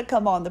she's going to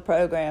come on the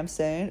program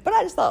soon. But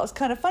I just thought it was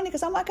kind of funny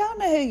because I'm like, I don't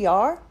know who you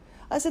are.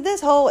 I said, this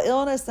whole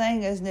illness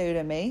thing is new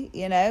to me,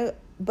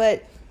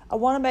 but I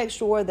want to make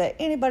sure that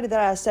anybody that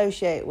I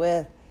associate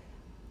with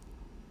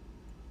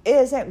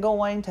isn't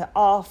going to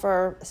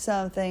offer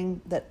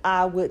something that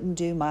I wouldn't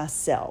do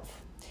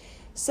myself.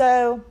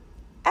 So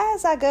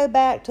as I go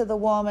back to the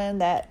woman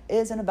that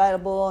isn't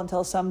available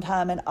until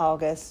sometime in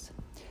August,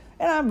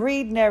 and I'm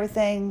reading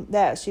everything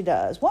that she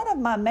does, one of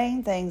my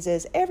main things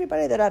is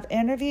everybody that I've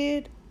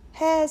interviewed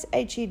has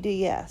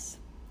HEDS,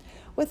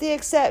 with the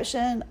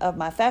exception of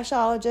my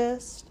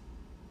fasciologist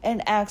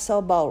and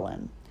Axel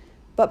Bolin.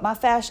 But my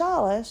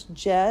fasciologist,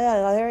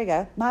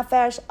 my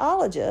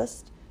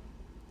fasciologist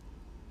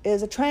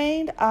is a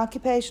trained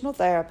occupational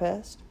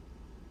therapist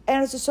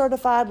and is a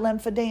certified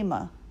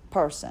lymphedema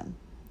person.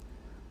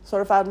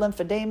 Certified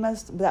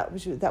lymphedemas, that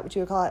what you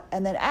would call it.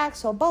 And then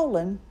Axel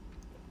Bolin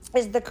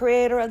is the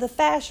creator of the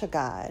Fascia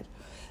Guide.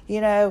 He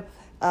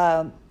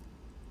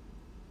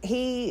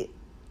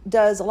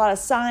does a lot of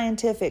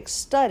scientific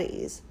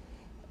studies.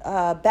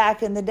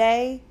 Back in the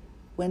day,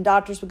 when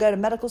doctors would go to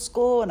medical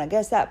school, and I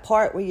guess that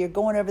part where you're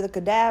going over the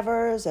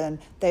cadavers and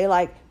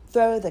they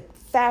throw the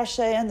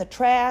fascia in the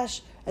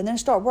trash and then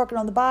start working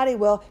on the body.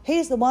 Well,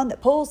 he's the one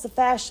that pulls the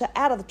fascia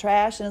out of the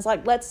trash and is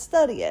like, let's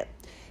study it.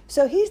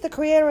 So he's the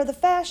creator of the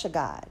Fascia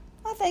Guide.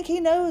 I I think he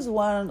knows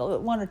one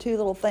or two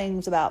little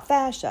things about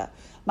fascia.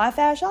 My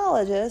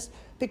fasciologist,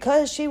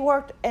 because she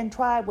worked and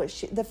tried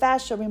the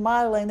fascia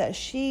remodeling that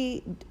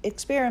she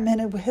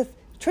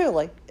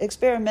truly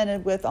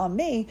experimented with on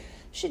me,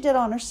 she did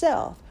on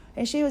herself.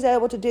 And she was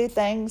able to do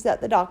things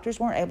that the doctors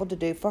weren't able to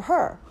do for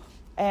her.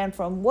 And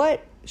from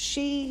what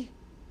she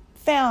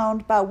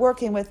found by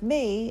working with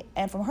me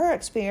and from her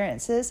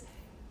experiences,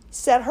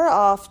 set her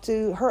off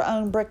to her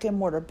own brick and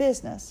mortar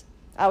business.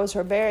 I was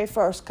her very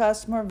first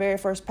customer, very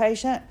first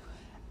patient,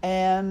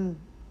 and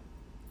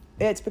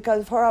it's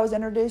because of her I was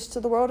introduced to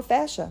the world of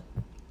fascia.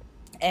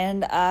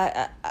 And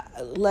I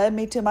led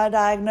me to my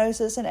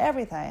diagnosis and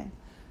everything.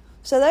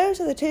 So those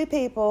are the two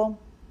people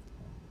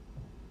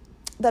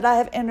that I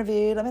have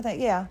interviewed,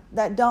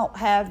 that don't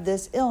have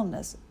this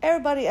illness.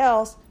 Everybody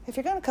else, if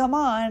you're going to come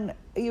on,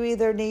 you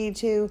either need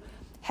to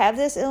have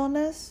this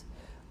illness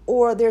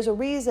or there's a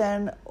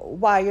reason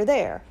why you're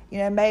there.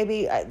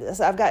 Maybe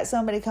I've got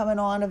somebody coming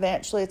on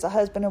eventually. It's a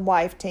husband and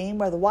wife team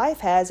where the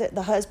wife has it,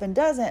 the husband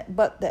doesn't,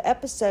 but the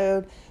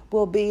episode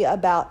will be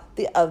about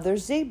the other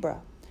zebra,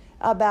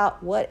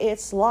 about what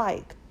it's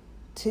like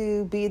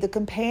to be the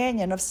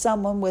companion of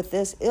someone with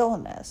this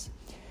illness.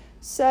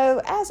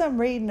 So as I'm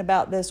reading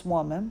about this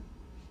woman,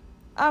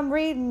 I'm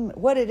reading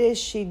what it is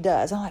she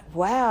does. I'm like,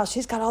 wow,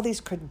 she's got all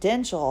these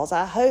credentials.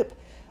 I hope,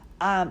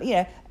 and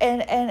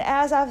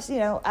as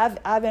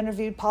I've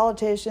interviewed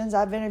politicians,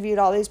 I've interviewed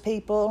all these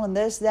people and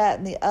this, that,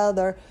 and the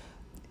other.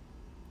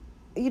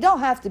 You don't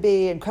have to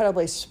be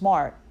incredibly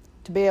smart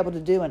to be able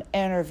to do an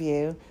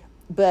interview.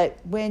 But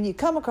when you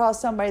come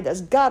across somebody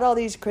that's got all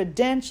these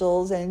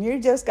credentials and you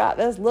just got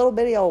this little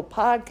bitty old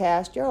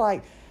podcast, you're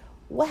like,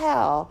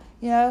 wow,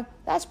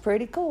 that's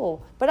pretty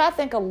cool. But I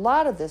think a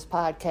lot of this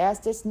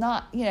podcast, it's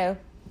not,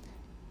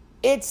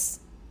 it's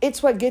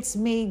what gets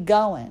me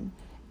going.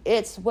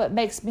 It's what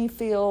makes me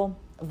feel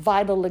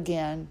vital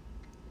again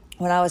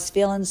when I was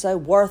feeling so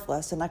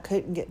worthless and I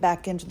couldn't get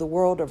back into the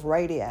world of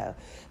radio.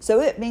 So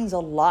it means a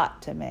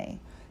lot to me.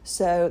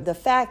 So the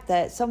fact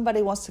that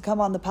somebody wants to come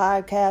on the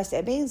podcast,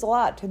 it means a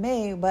lot to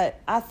me,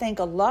 but I think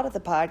a lot of the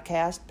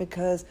podcast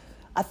because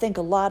I think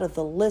a lot of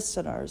the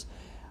listeners,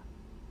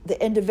 the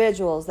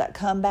individuals that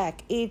come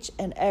back each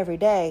and every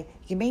day,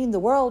 you mean the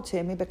world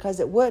to me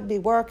because it wouldn't be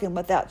working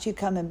without you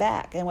coming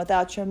back. And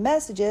without your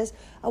messages,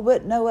 I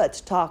wouldn't know what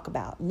to talk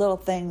about, little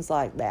things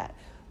like that.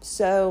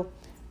 So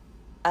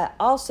I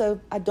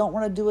don't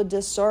want to do a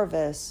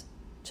disservice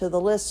to the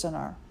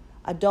listener.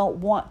 I don't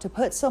want to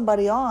put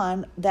somebody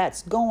on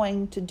that's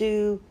going to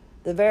do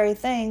the very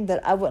thing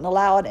that I wouldn't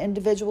allow an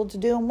individual to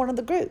do in one of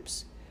the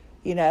groups,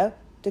 to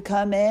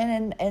come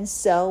in and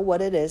sell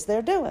what it is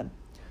they're doing.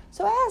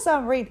 So as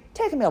I'm reading,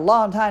 taking me a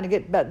long time to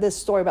get about this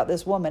story about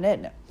this woman,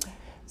 isn't it?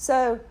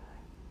 So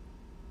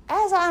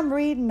as I'm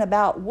reading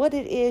about what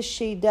it is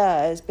she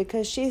does,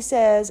 because she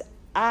says,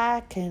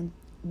 I can,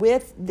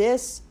 with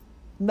this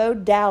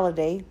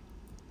modality,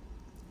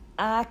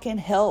 I can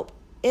help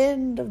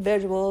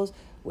individuals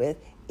with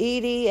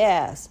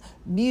EDS,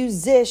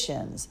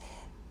 musicians,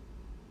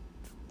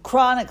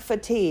 chronic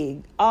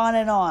fatigue, on,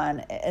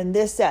 and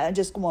this, that, and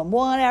just going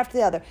one after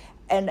the other.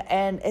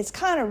 And it's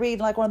kind of reading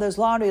like one of those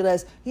laundry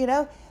lists,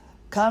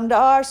 come to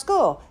our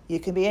school. You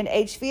can be an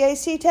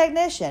HVAC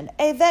technician,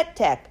 a vet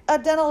tech, a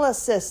dental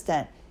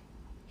assistant,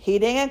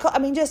 heating and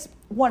just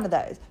one of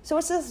those. So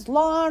it's this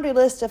laundry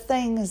list of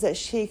things that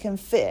she can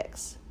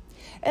fix.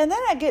 And then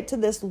I get to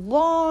this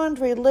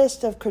laundry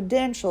list of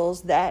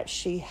credentials that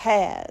she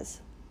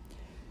has.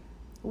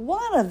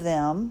 One of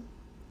them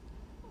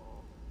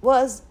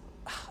was,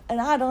 and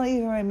I don't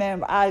even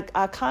remember, I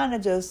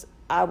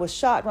was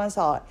shocked when I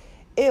saw it.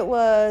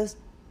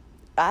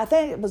 I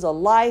think it was a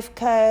life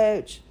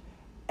coach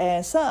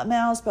and something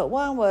else, but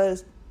one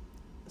was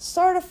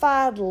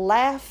certified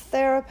laugh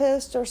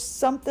therapist or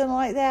something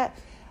like that.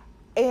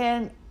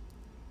 And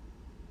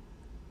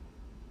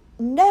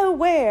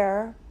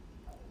nowhere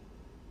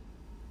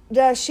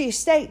does she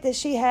state that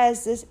she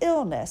has this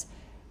illness.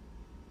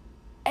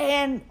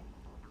 And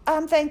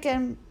I'm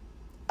thinking,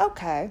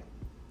 okay,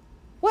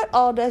 what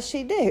all does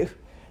she do?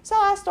 So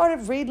I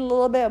started reading a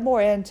little bit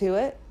more into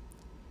it.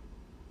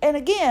 And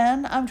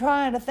again, I'm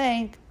trying to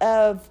think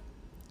of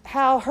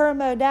how her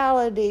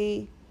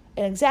modality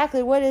and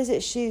exactly what is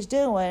it she's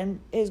doing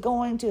is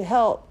going to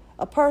help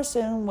a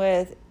person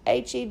with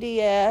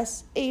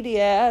HEDS,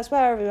 EDS,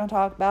 whatever you want to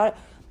talk about it,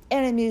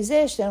 and a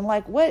musician.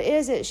 Like, what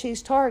is it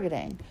she's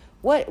targeting?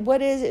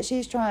 What is it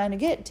she's trying to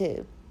get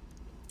to?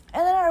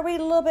 And then I read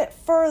a little bit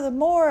further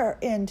more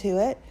into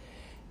it.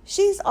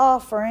 She's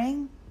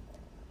offering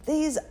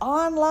these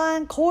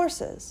online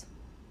courses.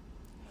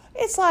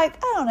 It's like,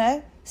 I don't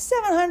know,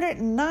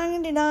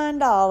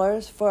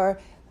 $799 for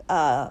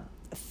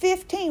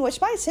 15,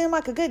 which might seem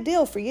like a good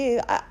deal for you.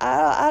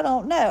 I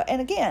don't know. And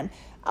again,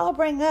 I'll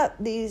bring up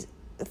these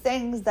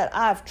things that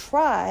I've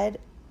tried,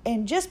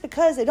 and just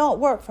because they don't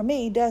work for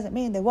me doesn't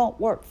mean they won't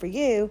work for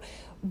you.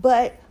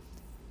 But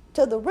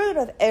to the root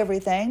of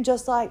everything,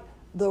 just like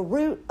the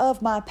root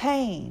of my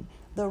pain,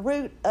 the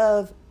root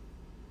of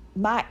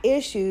my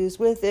issues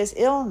with this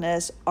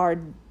illness are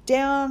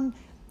down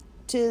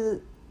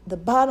to the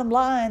bottom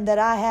line that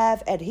I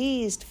have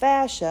adhesed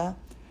fascia,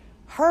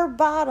 her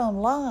bottom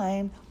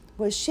line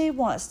was she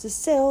wants to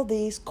sell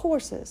these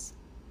courses.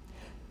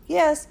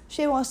 Yes,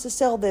 she wants to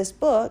sell this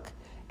book,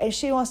 and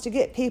she wants to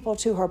get people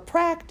to her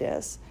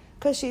practice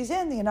because she's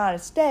in the United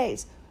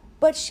States,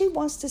 but she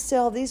wants to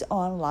sell these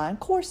online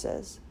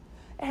courses.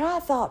 And I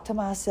thought to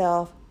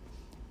myself,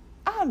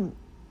 I'm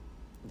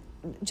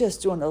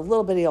just doing a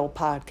little bitty old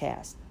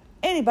podcast.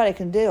 Anybody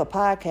can do a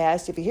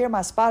podcast. If you hear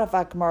my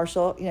Spotify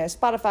commercial,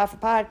 Spotify for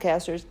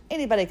podcasters,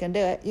 anybody can do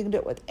it. You can do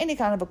it with any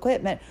kind of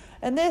equipment.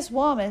 And this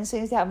woman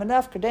seems to have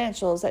enough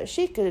credentials that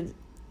she could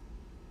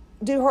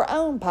do her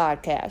own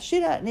podcast. She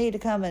doesn't need to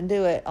come and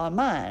do it on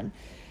mine.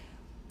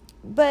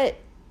 But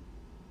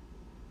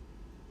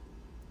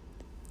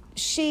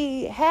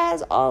she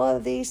has all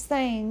of these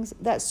things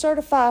that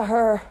certify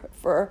her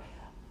for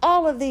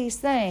all of these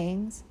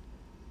things.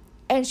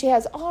 And she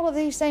has all of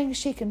these things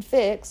she can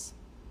fix.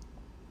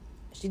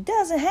 She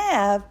doesn't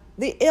have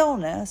the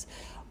illness.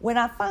 When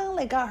I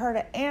finally got her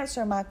to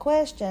answer my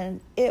question,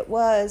 it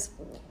was,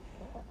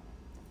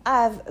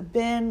 I've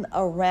been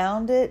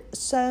around it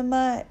so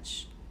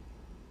much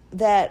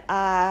that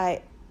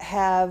I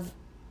have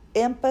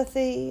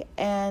empathy,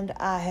 and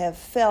I have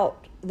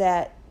felt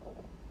that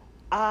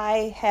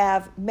I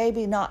have,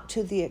 maybe not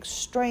to the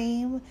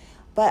extreme,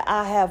 but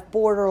I have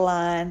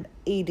borderline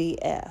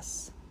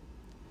EDS.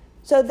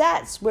 So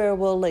that's where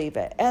we'll leave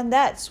it. And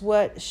that's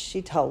what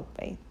she told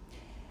me.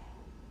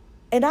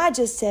 And I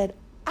just said,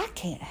 I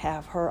can't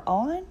have her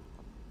on.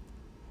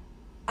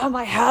 I'm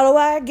like, how do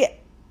I get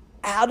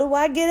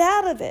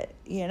out of it?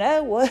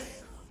 What?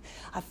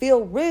 I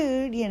feel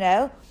rude,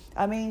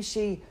 I mean,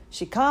 she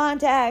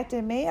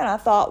contacted me, and I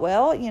thought,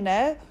 well,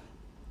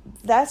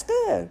 that's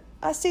good.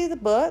 I see the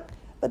book.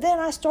 But then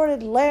I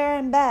started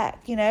layering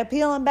back,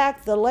 peeling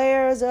back the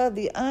layers of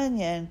the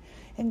onion,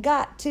 and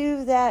got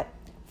to that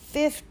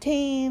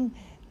 15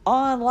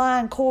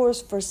 online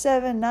course for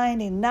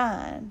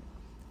 $7.99.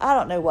 I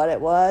don't know what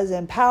it was.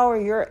 Empower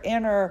your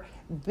inner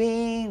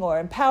being, or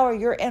empower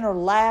your inner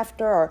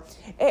laughter, or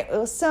it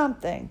was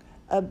something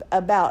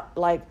about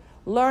like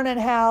learning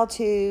how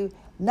to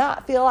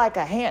not feel like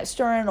a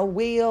hamster in a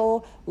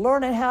wheel,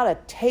 learning how to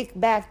take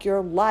back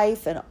your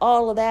life and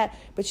all of that.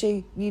 But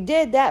you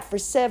did that for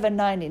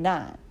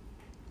 $7.99.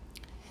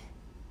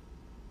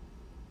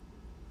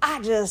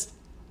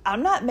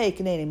 I'm not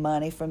making any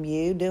money from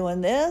you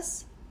doing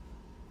this.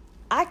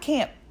 I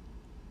can't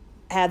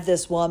have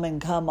this woman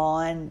come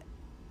on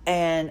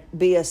and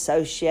be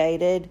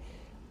associated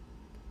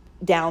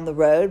down the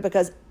road,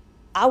 because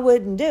I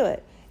wouldn't do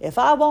it. If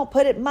I won't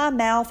put it in my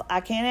mouth,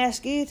 I can't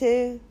ask you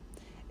to.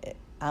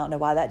 I don't know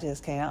why that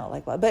just came out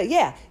like that. But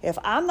yeah, if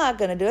I'm not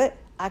going to do it,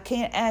 I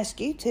can't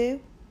ask you to.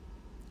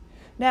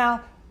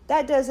 Now,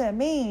 that doesn't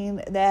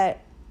mean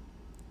that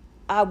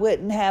I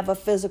wouldn't have a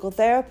physical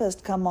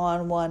therapist come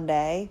on one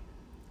day,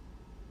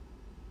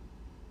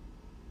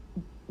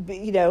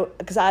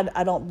 because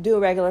I don't do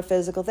regular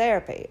physical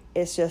therapy.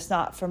 It's just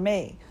not for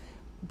me.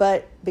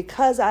 But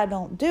because I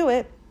don't do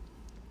it,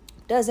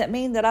 doesn't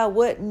mean that I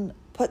wouldn't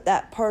put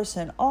that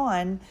person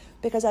on,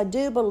 because I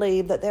do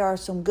believe that there are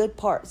some good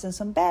parts and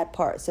some bad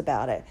parts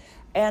about it,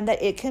 and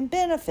that it can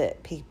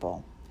benefit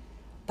people.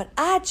 But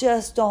I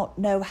just don't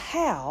know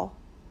how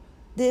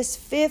this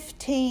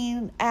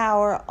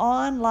 15-hour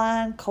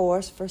online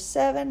course for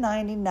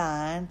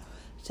 $7.99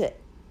 to,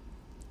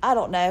 I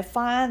don't know,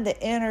 find the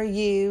inner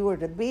you, or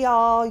to be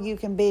all you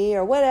can be,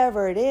 or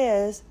whatever it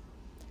is,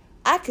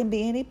 I can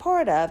be any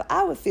part of.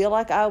 I would feel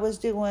like I was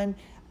doing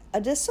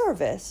a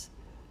disservice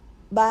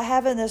by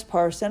having this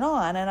person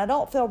on. And I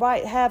don't feel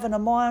right having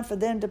them on for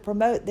them to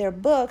promote their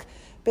book,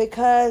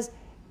 because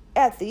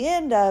at the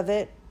end of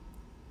it,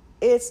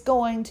 it's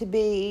going to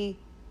be,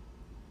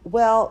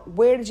 well,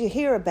 where did you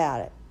hear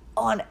about it?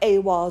 On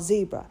AWOL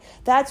Zebra.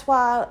 That's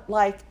why,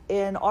 like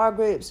in our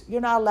groups, you're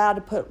not allowed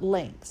to put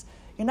links.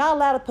 You're not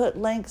allowed to put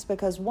links,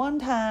 because one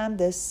time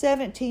this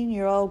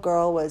 17-year-old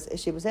girl was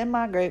in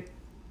my group,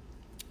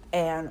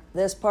 and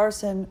this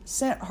person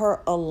sent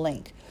her a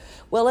link.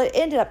 Well,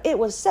 it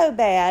was so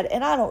bad,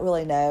 and I don't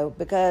really know,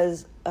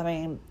 because,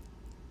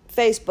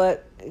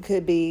 Facebook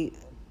could be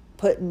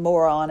putting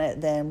more on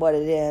it than what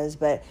it is,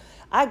 but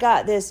I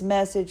got this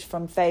message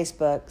from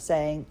Facebook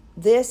saying,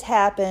 this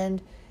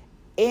happened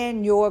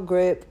in your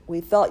group.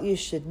 We felt you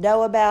should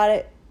know about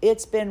it.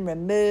 It's been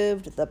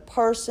removed. The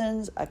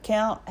person's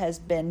account has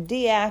been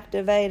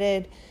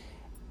deactivated.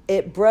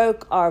 It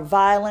broke our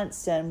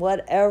violence and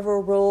whatever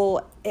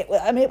rule. It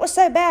was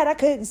so bad I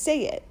couldn't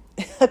see it,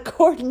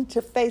 according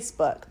to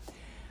Facebook.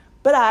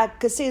 But I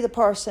could see the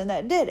person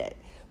that did it.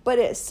 But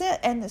it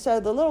sent, and so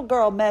the little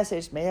girl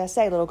messaged me. I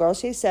say little girl,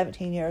 she's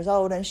 17 years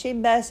old, and she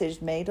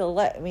messaged me to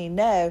let me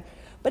know.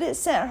 But it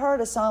sent her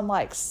to some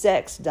like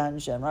sex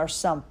dungeon or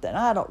something.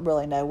 I don't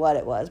really know what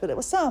it was, but it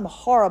was some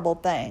horrible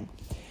thing.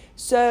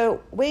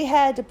 So we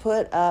had to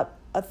put up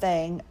a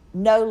thing,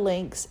 no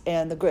links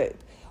in the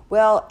group.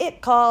 Well,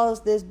 it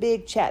caused this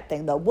big chat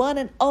thing. The one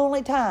and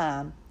only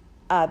time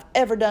I've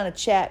ever done a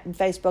chat in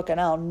Facebook, and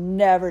I'll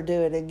never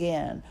do it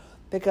again,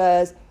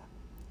 because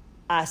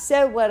I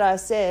said what I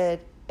said,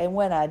 and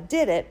when I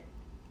did it,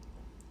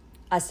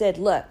 I said,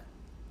 look,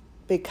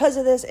 because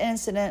of this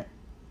incident,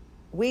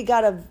 we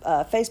got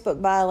a Facebook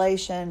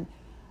violation.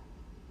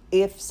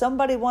 If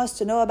somebody wants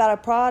to know about a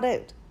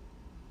product,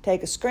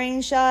 take a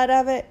screenshot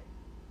of it,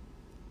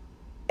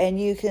 and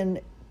you can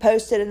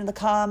post it in the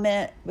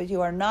comment, but you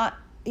are not,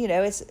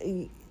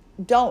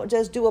 don't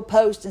just do a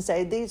post and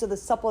say, these are the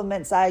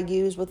supplements I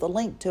use with a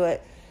link to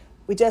it.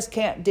 We just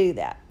can't do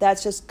that.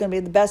 That's just going to be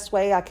the best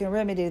way I can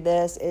remedy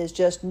this, is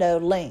just no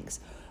links.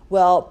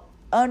 Well,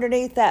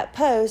 underneath that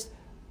post,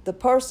 the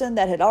person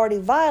that had already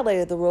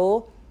violated the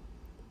rule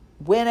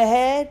went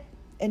ahead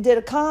and did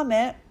a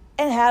comment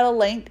and had a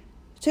link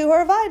to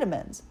her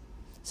vitamins.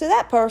 So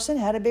that person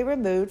had to be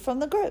removed from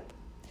the group.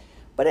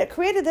 But it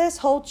created this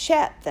whole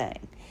chat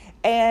thing.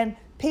 And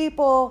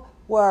people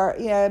were,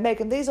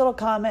 making these little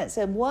comments.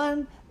 And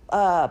one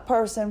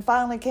person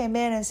finally came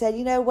in and said,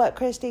 you know what,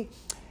 Christy,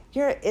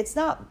 it's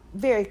not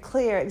very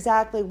clear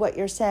exactly what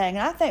you're saying.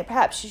 And I think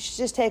perhaps you should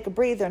just take a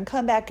breather and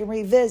come back and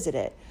revisit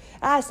it.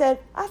 I said,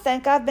 I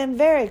think I've been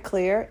very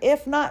clear,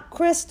 if not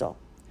crystal.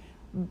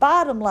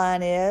 Bottom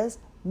line is,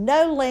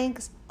 no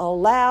links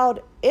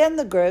allowed in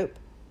the group.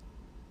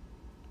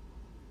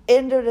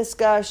 End of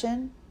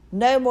discussion.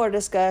 No more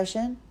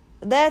discussion.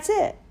 That's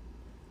it.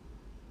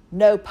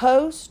 No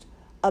post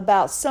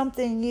about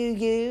something you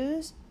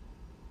use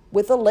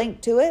with a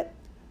link to it.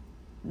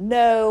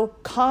 No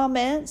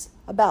comments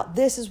about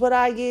this is what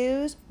I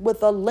use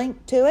with a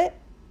link to it.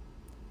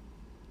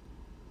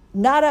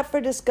 Not up for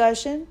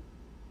discussion.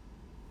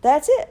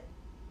 That's it.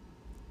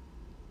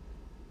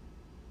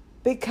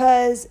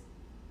 Because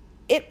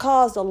it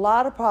caused a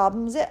lot of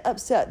problems. It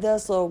upset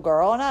this little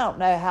girl, and I don't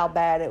know how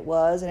bad it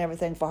was and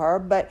everything for her,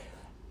 but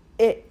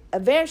it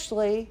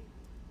eventually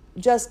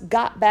just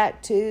got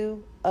back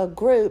to a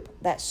group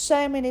that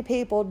so many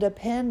people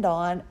depend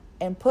on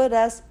and put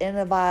us in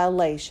a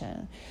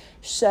violation.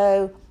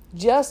 So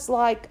just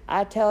like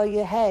I tell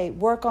you, hey,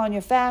 work on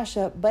your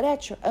fascia, but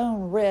at your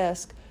own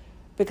risk,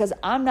 because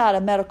I'm not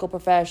a medical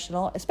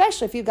professional,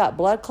 especially if you've got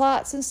blood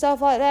clots and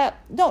stuff like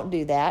that. Don't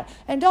do that.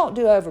 And don't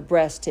do over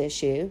breast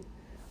tissue.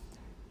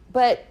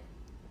 But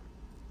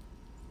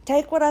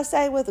take what I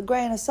say with a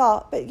grain of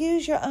salt, but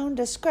use your own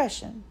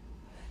discretion.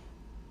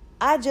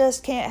 I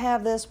just can't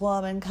have this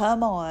woman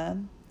come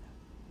on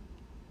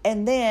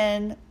and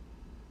then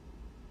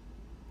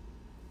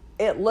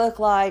it look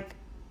like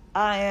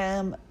I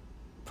am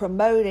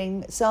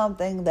promoting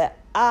something that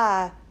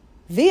I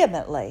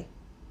vehemently,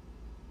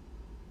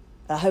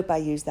 I hope I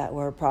used that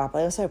word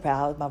properly, I'm so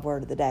proud of my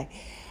word of the day,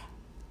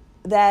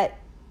 that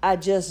I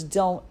just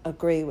don't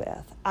agree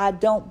with. I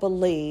don't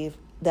believe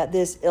that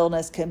this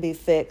illness can be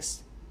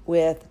fixed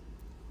with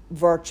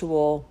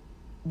virtual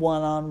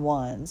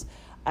one-on-ones.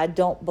 I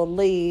don't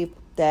believe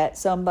that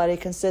somebody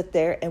can sit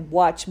there and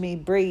watch me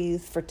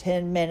breathe for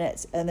 10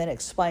 minutes and then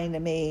explain to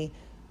me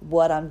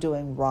what I'm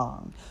doing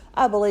wrong.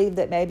 I believe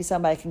that maybe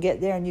somebody can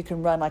get there and you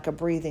can run like a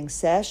breathing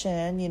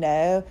session,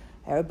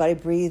 everybody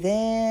breathe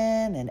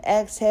in and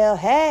exhale.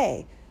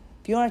 Hey,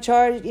 if you want to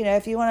charge,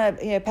 if you want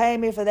to, pay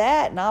me for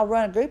that, and I'll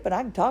run a group and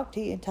I can talk to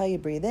you and tell you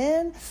breathe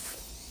in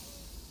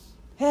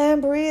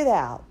and breathe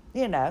out,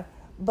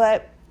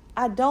 But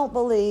I don't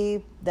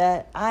believe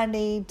that I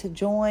need to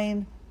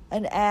join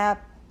an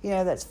app,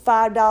 that's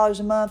 $5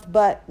 a month,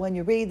 but when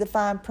you read the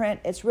fine print,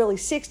 it's really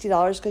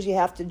 $60 because you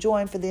have to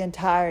join for the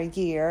entire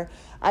year.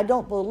 I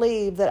don't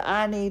believe that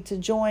I need to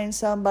join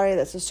somebody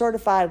that's a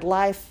certified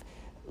life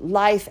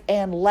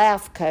and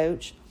laugh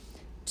coach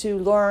to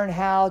learn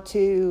how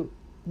to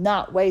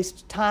not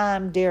waste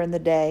time during the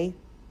day,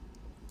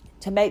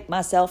 to make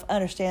myself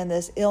understand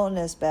this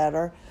illness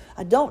better.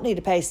 I don't need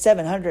to pay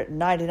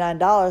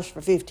 $799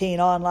 for 15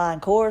 online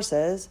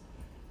courses,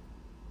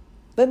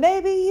 but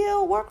maybe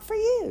it'll work for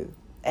you.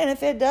 And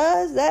if it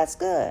does, that's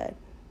good.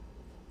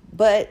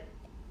 But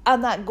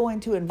I'm not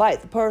going to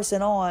invite the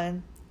person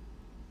on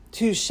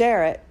to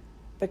share it,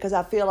 because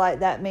I feel like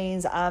that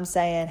means I'm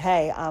saying,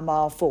 hey, I'm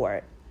all for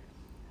it.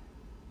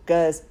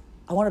 Because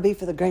I want to be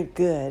for the great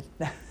good.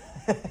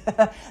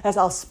 That's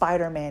all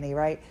Spider-Man-y,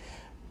 right?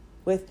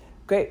 With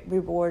great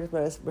reward,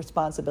 with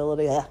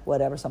responsibility,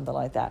 whatever, something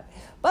like that.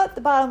 But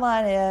the bottom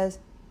line is,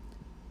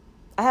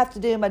 I have to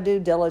do my due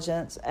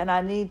diligence, and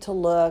I need to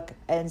look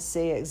and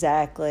see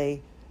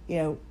exactly,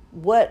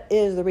 what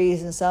is the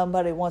reason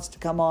somebody wants to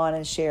come on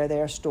and share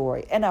their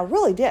story. And I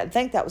really didn't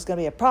think that was going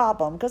to be a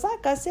problem, because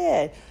like I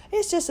said,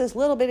 it's just this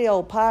little bitty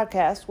old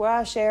podcast where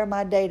I share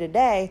my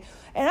day-to-day,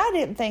 and I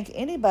didn't think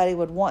anybody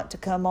would want to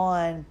come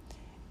on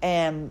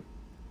and,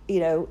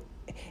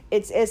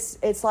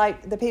 it's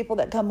like the people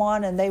that come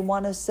on and they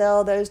want to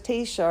sell those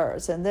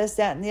T-shirts and this,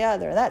 that, and the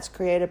other. And that's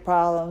created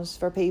problems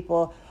for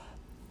people.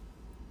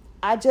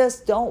 I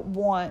just don't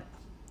want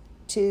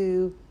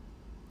to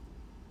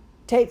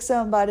take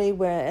somebody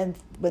when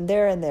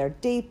they're in their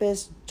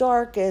deepest,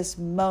 darkest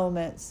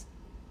moments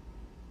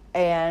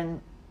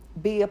and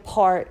be a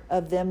part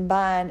of them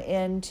buying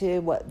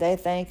into what they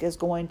think is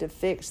going to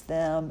fix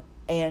them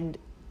And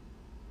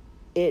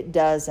it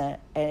doesn't.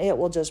 And it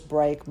will just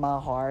break my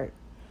heart.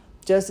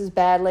 Just as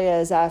badly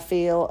as I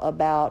feel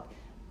about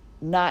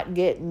not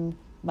getting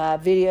my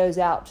videos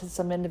out to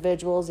some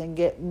individuals and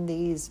getting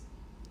these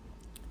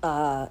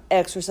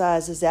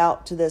exercises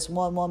out to this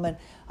one woman.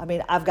 I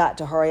mean, I've got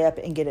to hurry up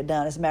and get it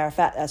done. As a matter of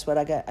fact, that's what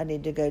I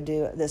need to go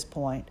do at this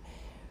point.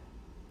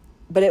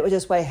 But it was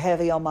just way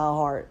heavy on my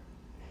heart.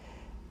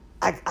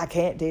 I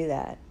can't do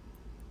that.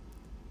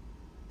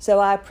 So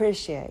I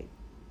appreciate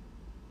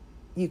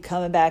you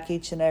coming back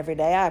each and every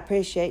day. I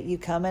appreciate you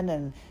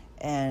coming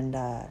and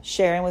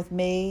sharing with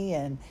me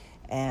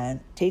and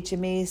teaching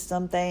me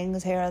some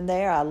things here and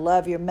there. I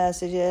love your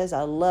messages.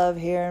 I love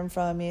hearing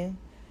from you.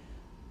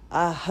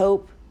 I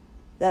hope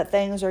that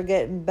things are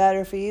getting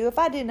better for you. If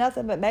I do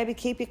nothing but maybe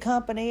keep you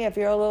company, if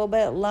you're a little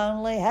bit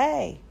lonely,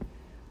 hey,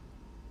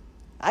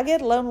 I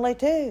get lonely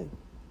too.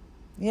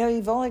 You know,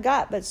 you've only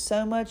got but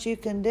so much you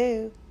can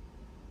do.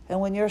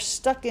 And when you're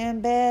stuck in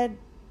bed,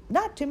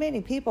 not too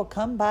many people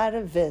come by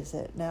to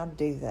visit, now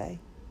do they?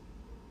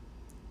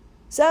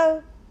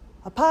 So,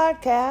 a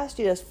podcast,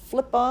 you just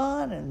flip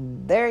on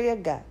and there you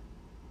go.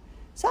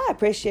 So I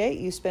appreciate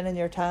you spending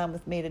your time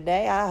with me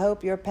today. I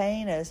hope your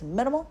pain is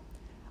minimal.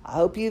 I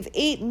hope you've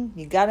eaten.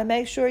 You got to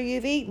make sure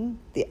you've eaten.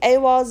 The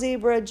AWOL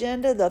Zebra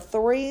agenda, the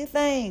 3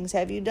 things.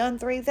 Have you done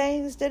 3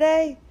 things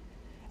today?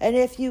 And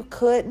if you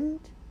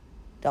couldn't,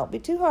 don't be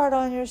too hard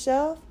on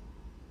yourself.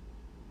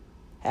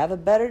 Have a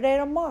better day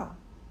tomorrow.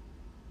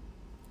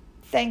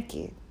 Thank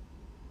you.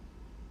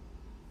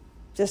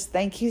 Just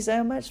thank you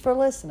so much for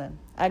listening.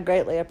 I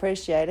greatly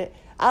appreciate it.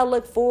 I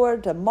look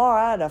forward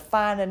tomorrow to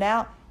finding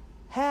out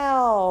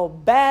how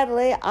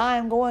badly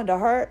I'm going to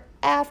hurt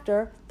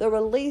after the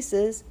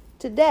releases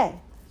today.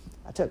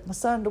 I took my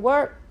son to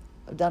work.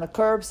 I've done a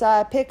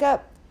curbside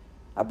pickup.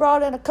 I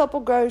brought in a couple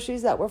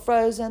groceries that were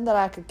frozen that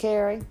I could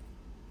carry.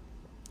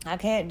 I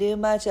can't do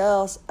much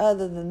else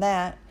other than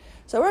that.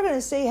 So we're going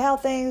to see how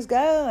things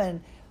go,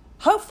 and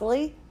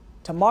hopefully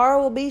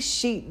tomorrow will be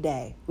sheet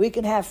day. We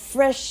can have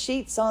fresh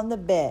sheets on the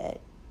bed.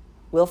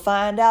 We'll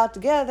find out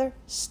together.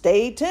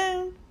 Stay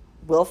tuned.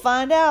 We'll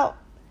find out.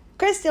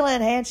 Christy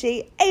Lynn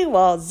Hanchey,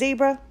 AWOL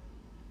Zebra.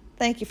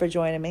 Thank you for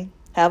joining me.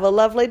 Have a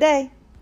lovely day.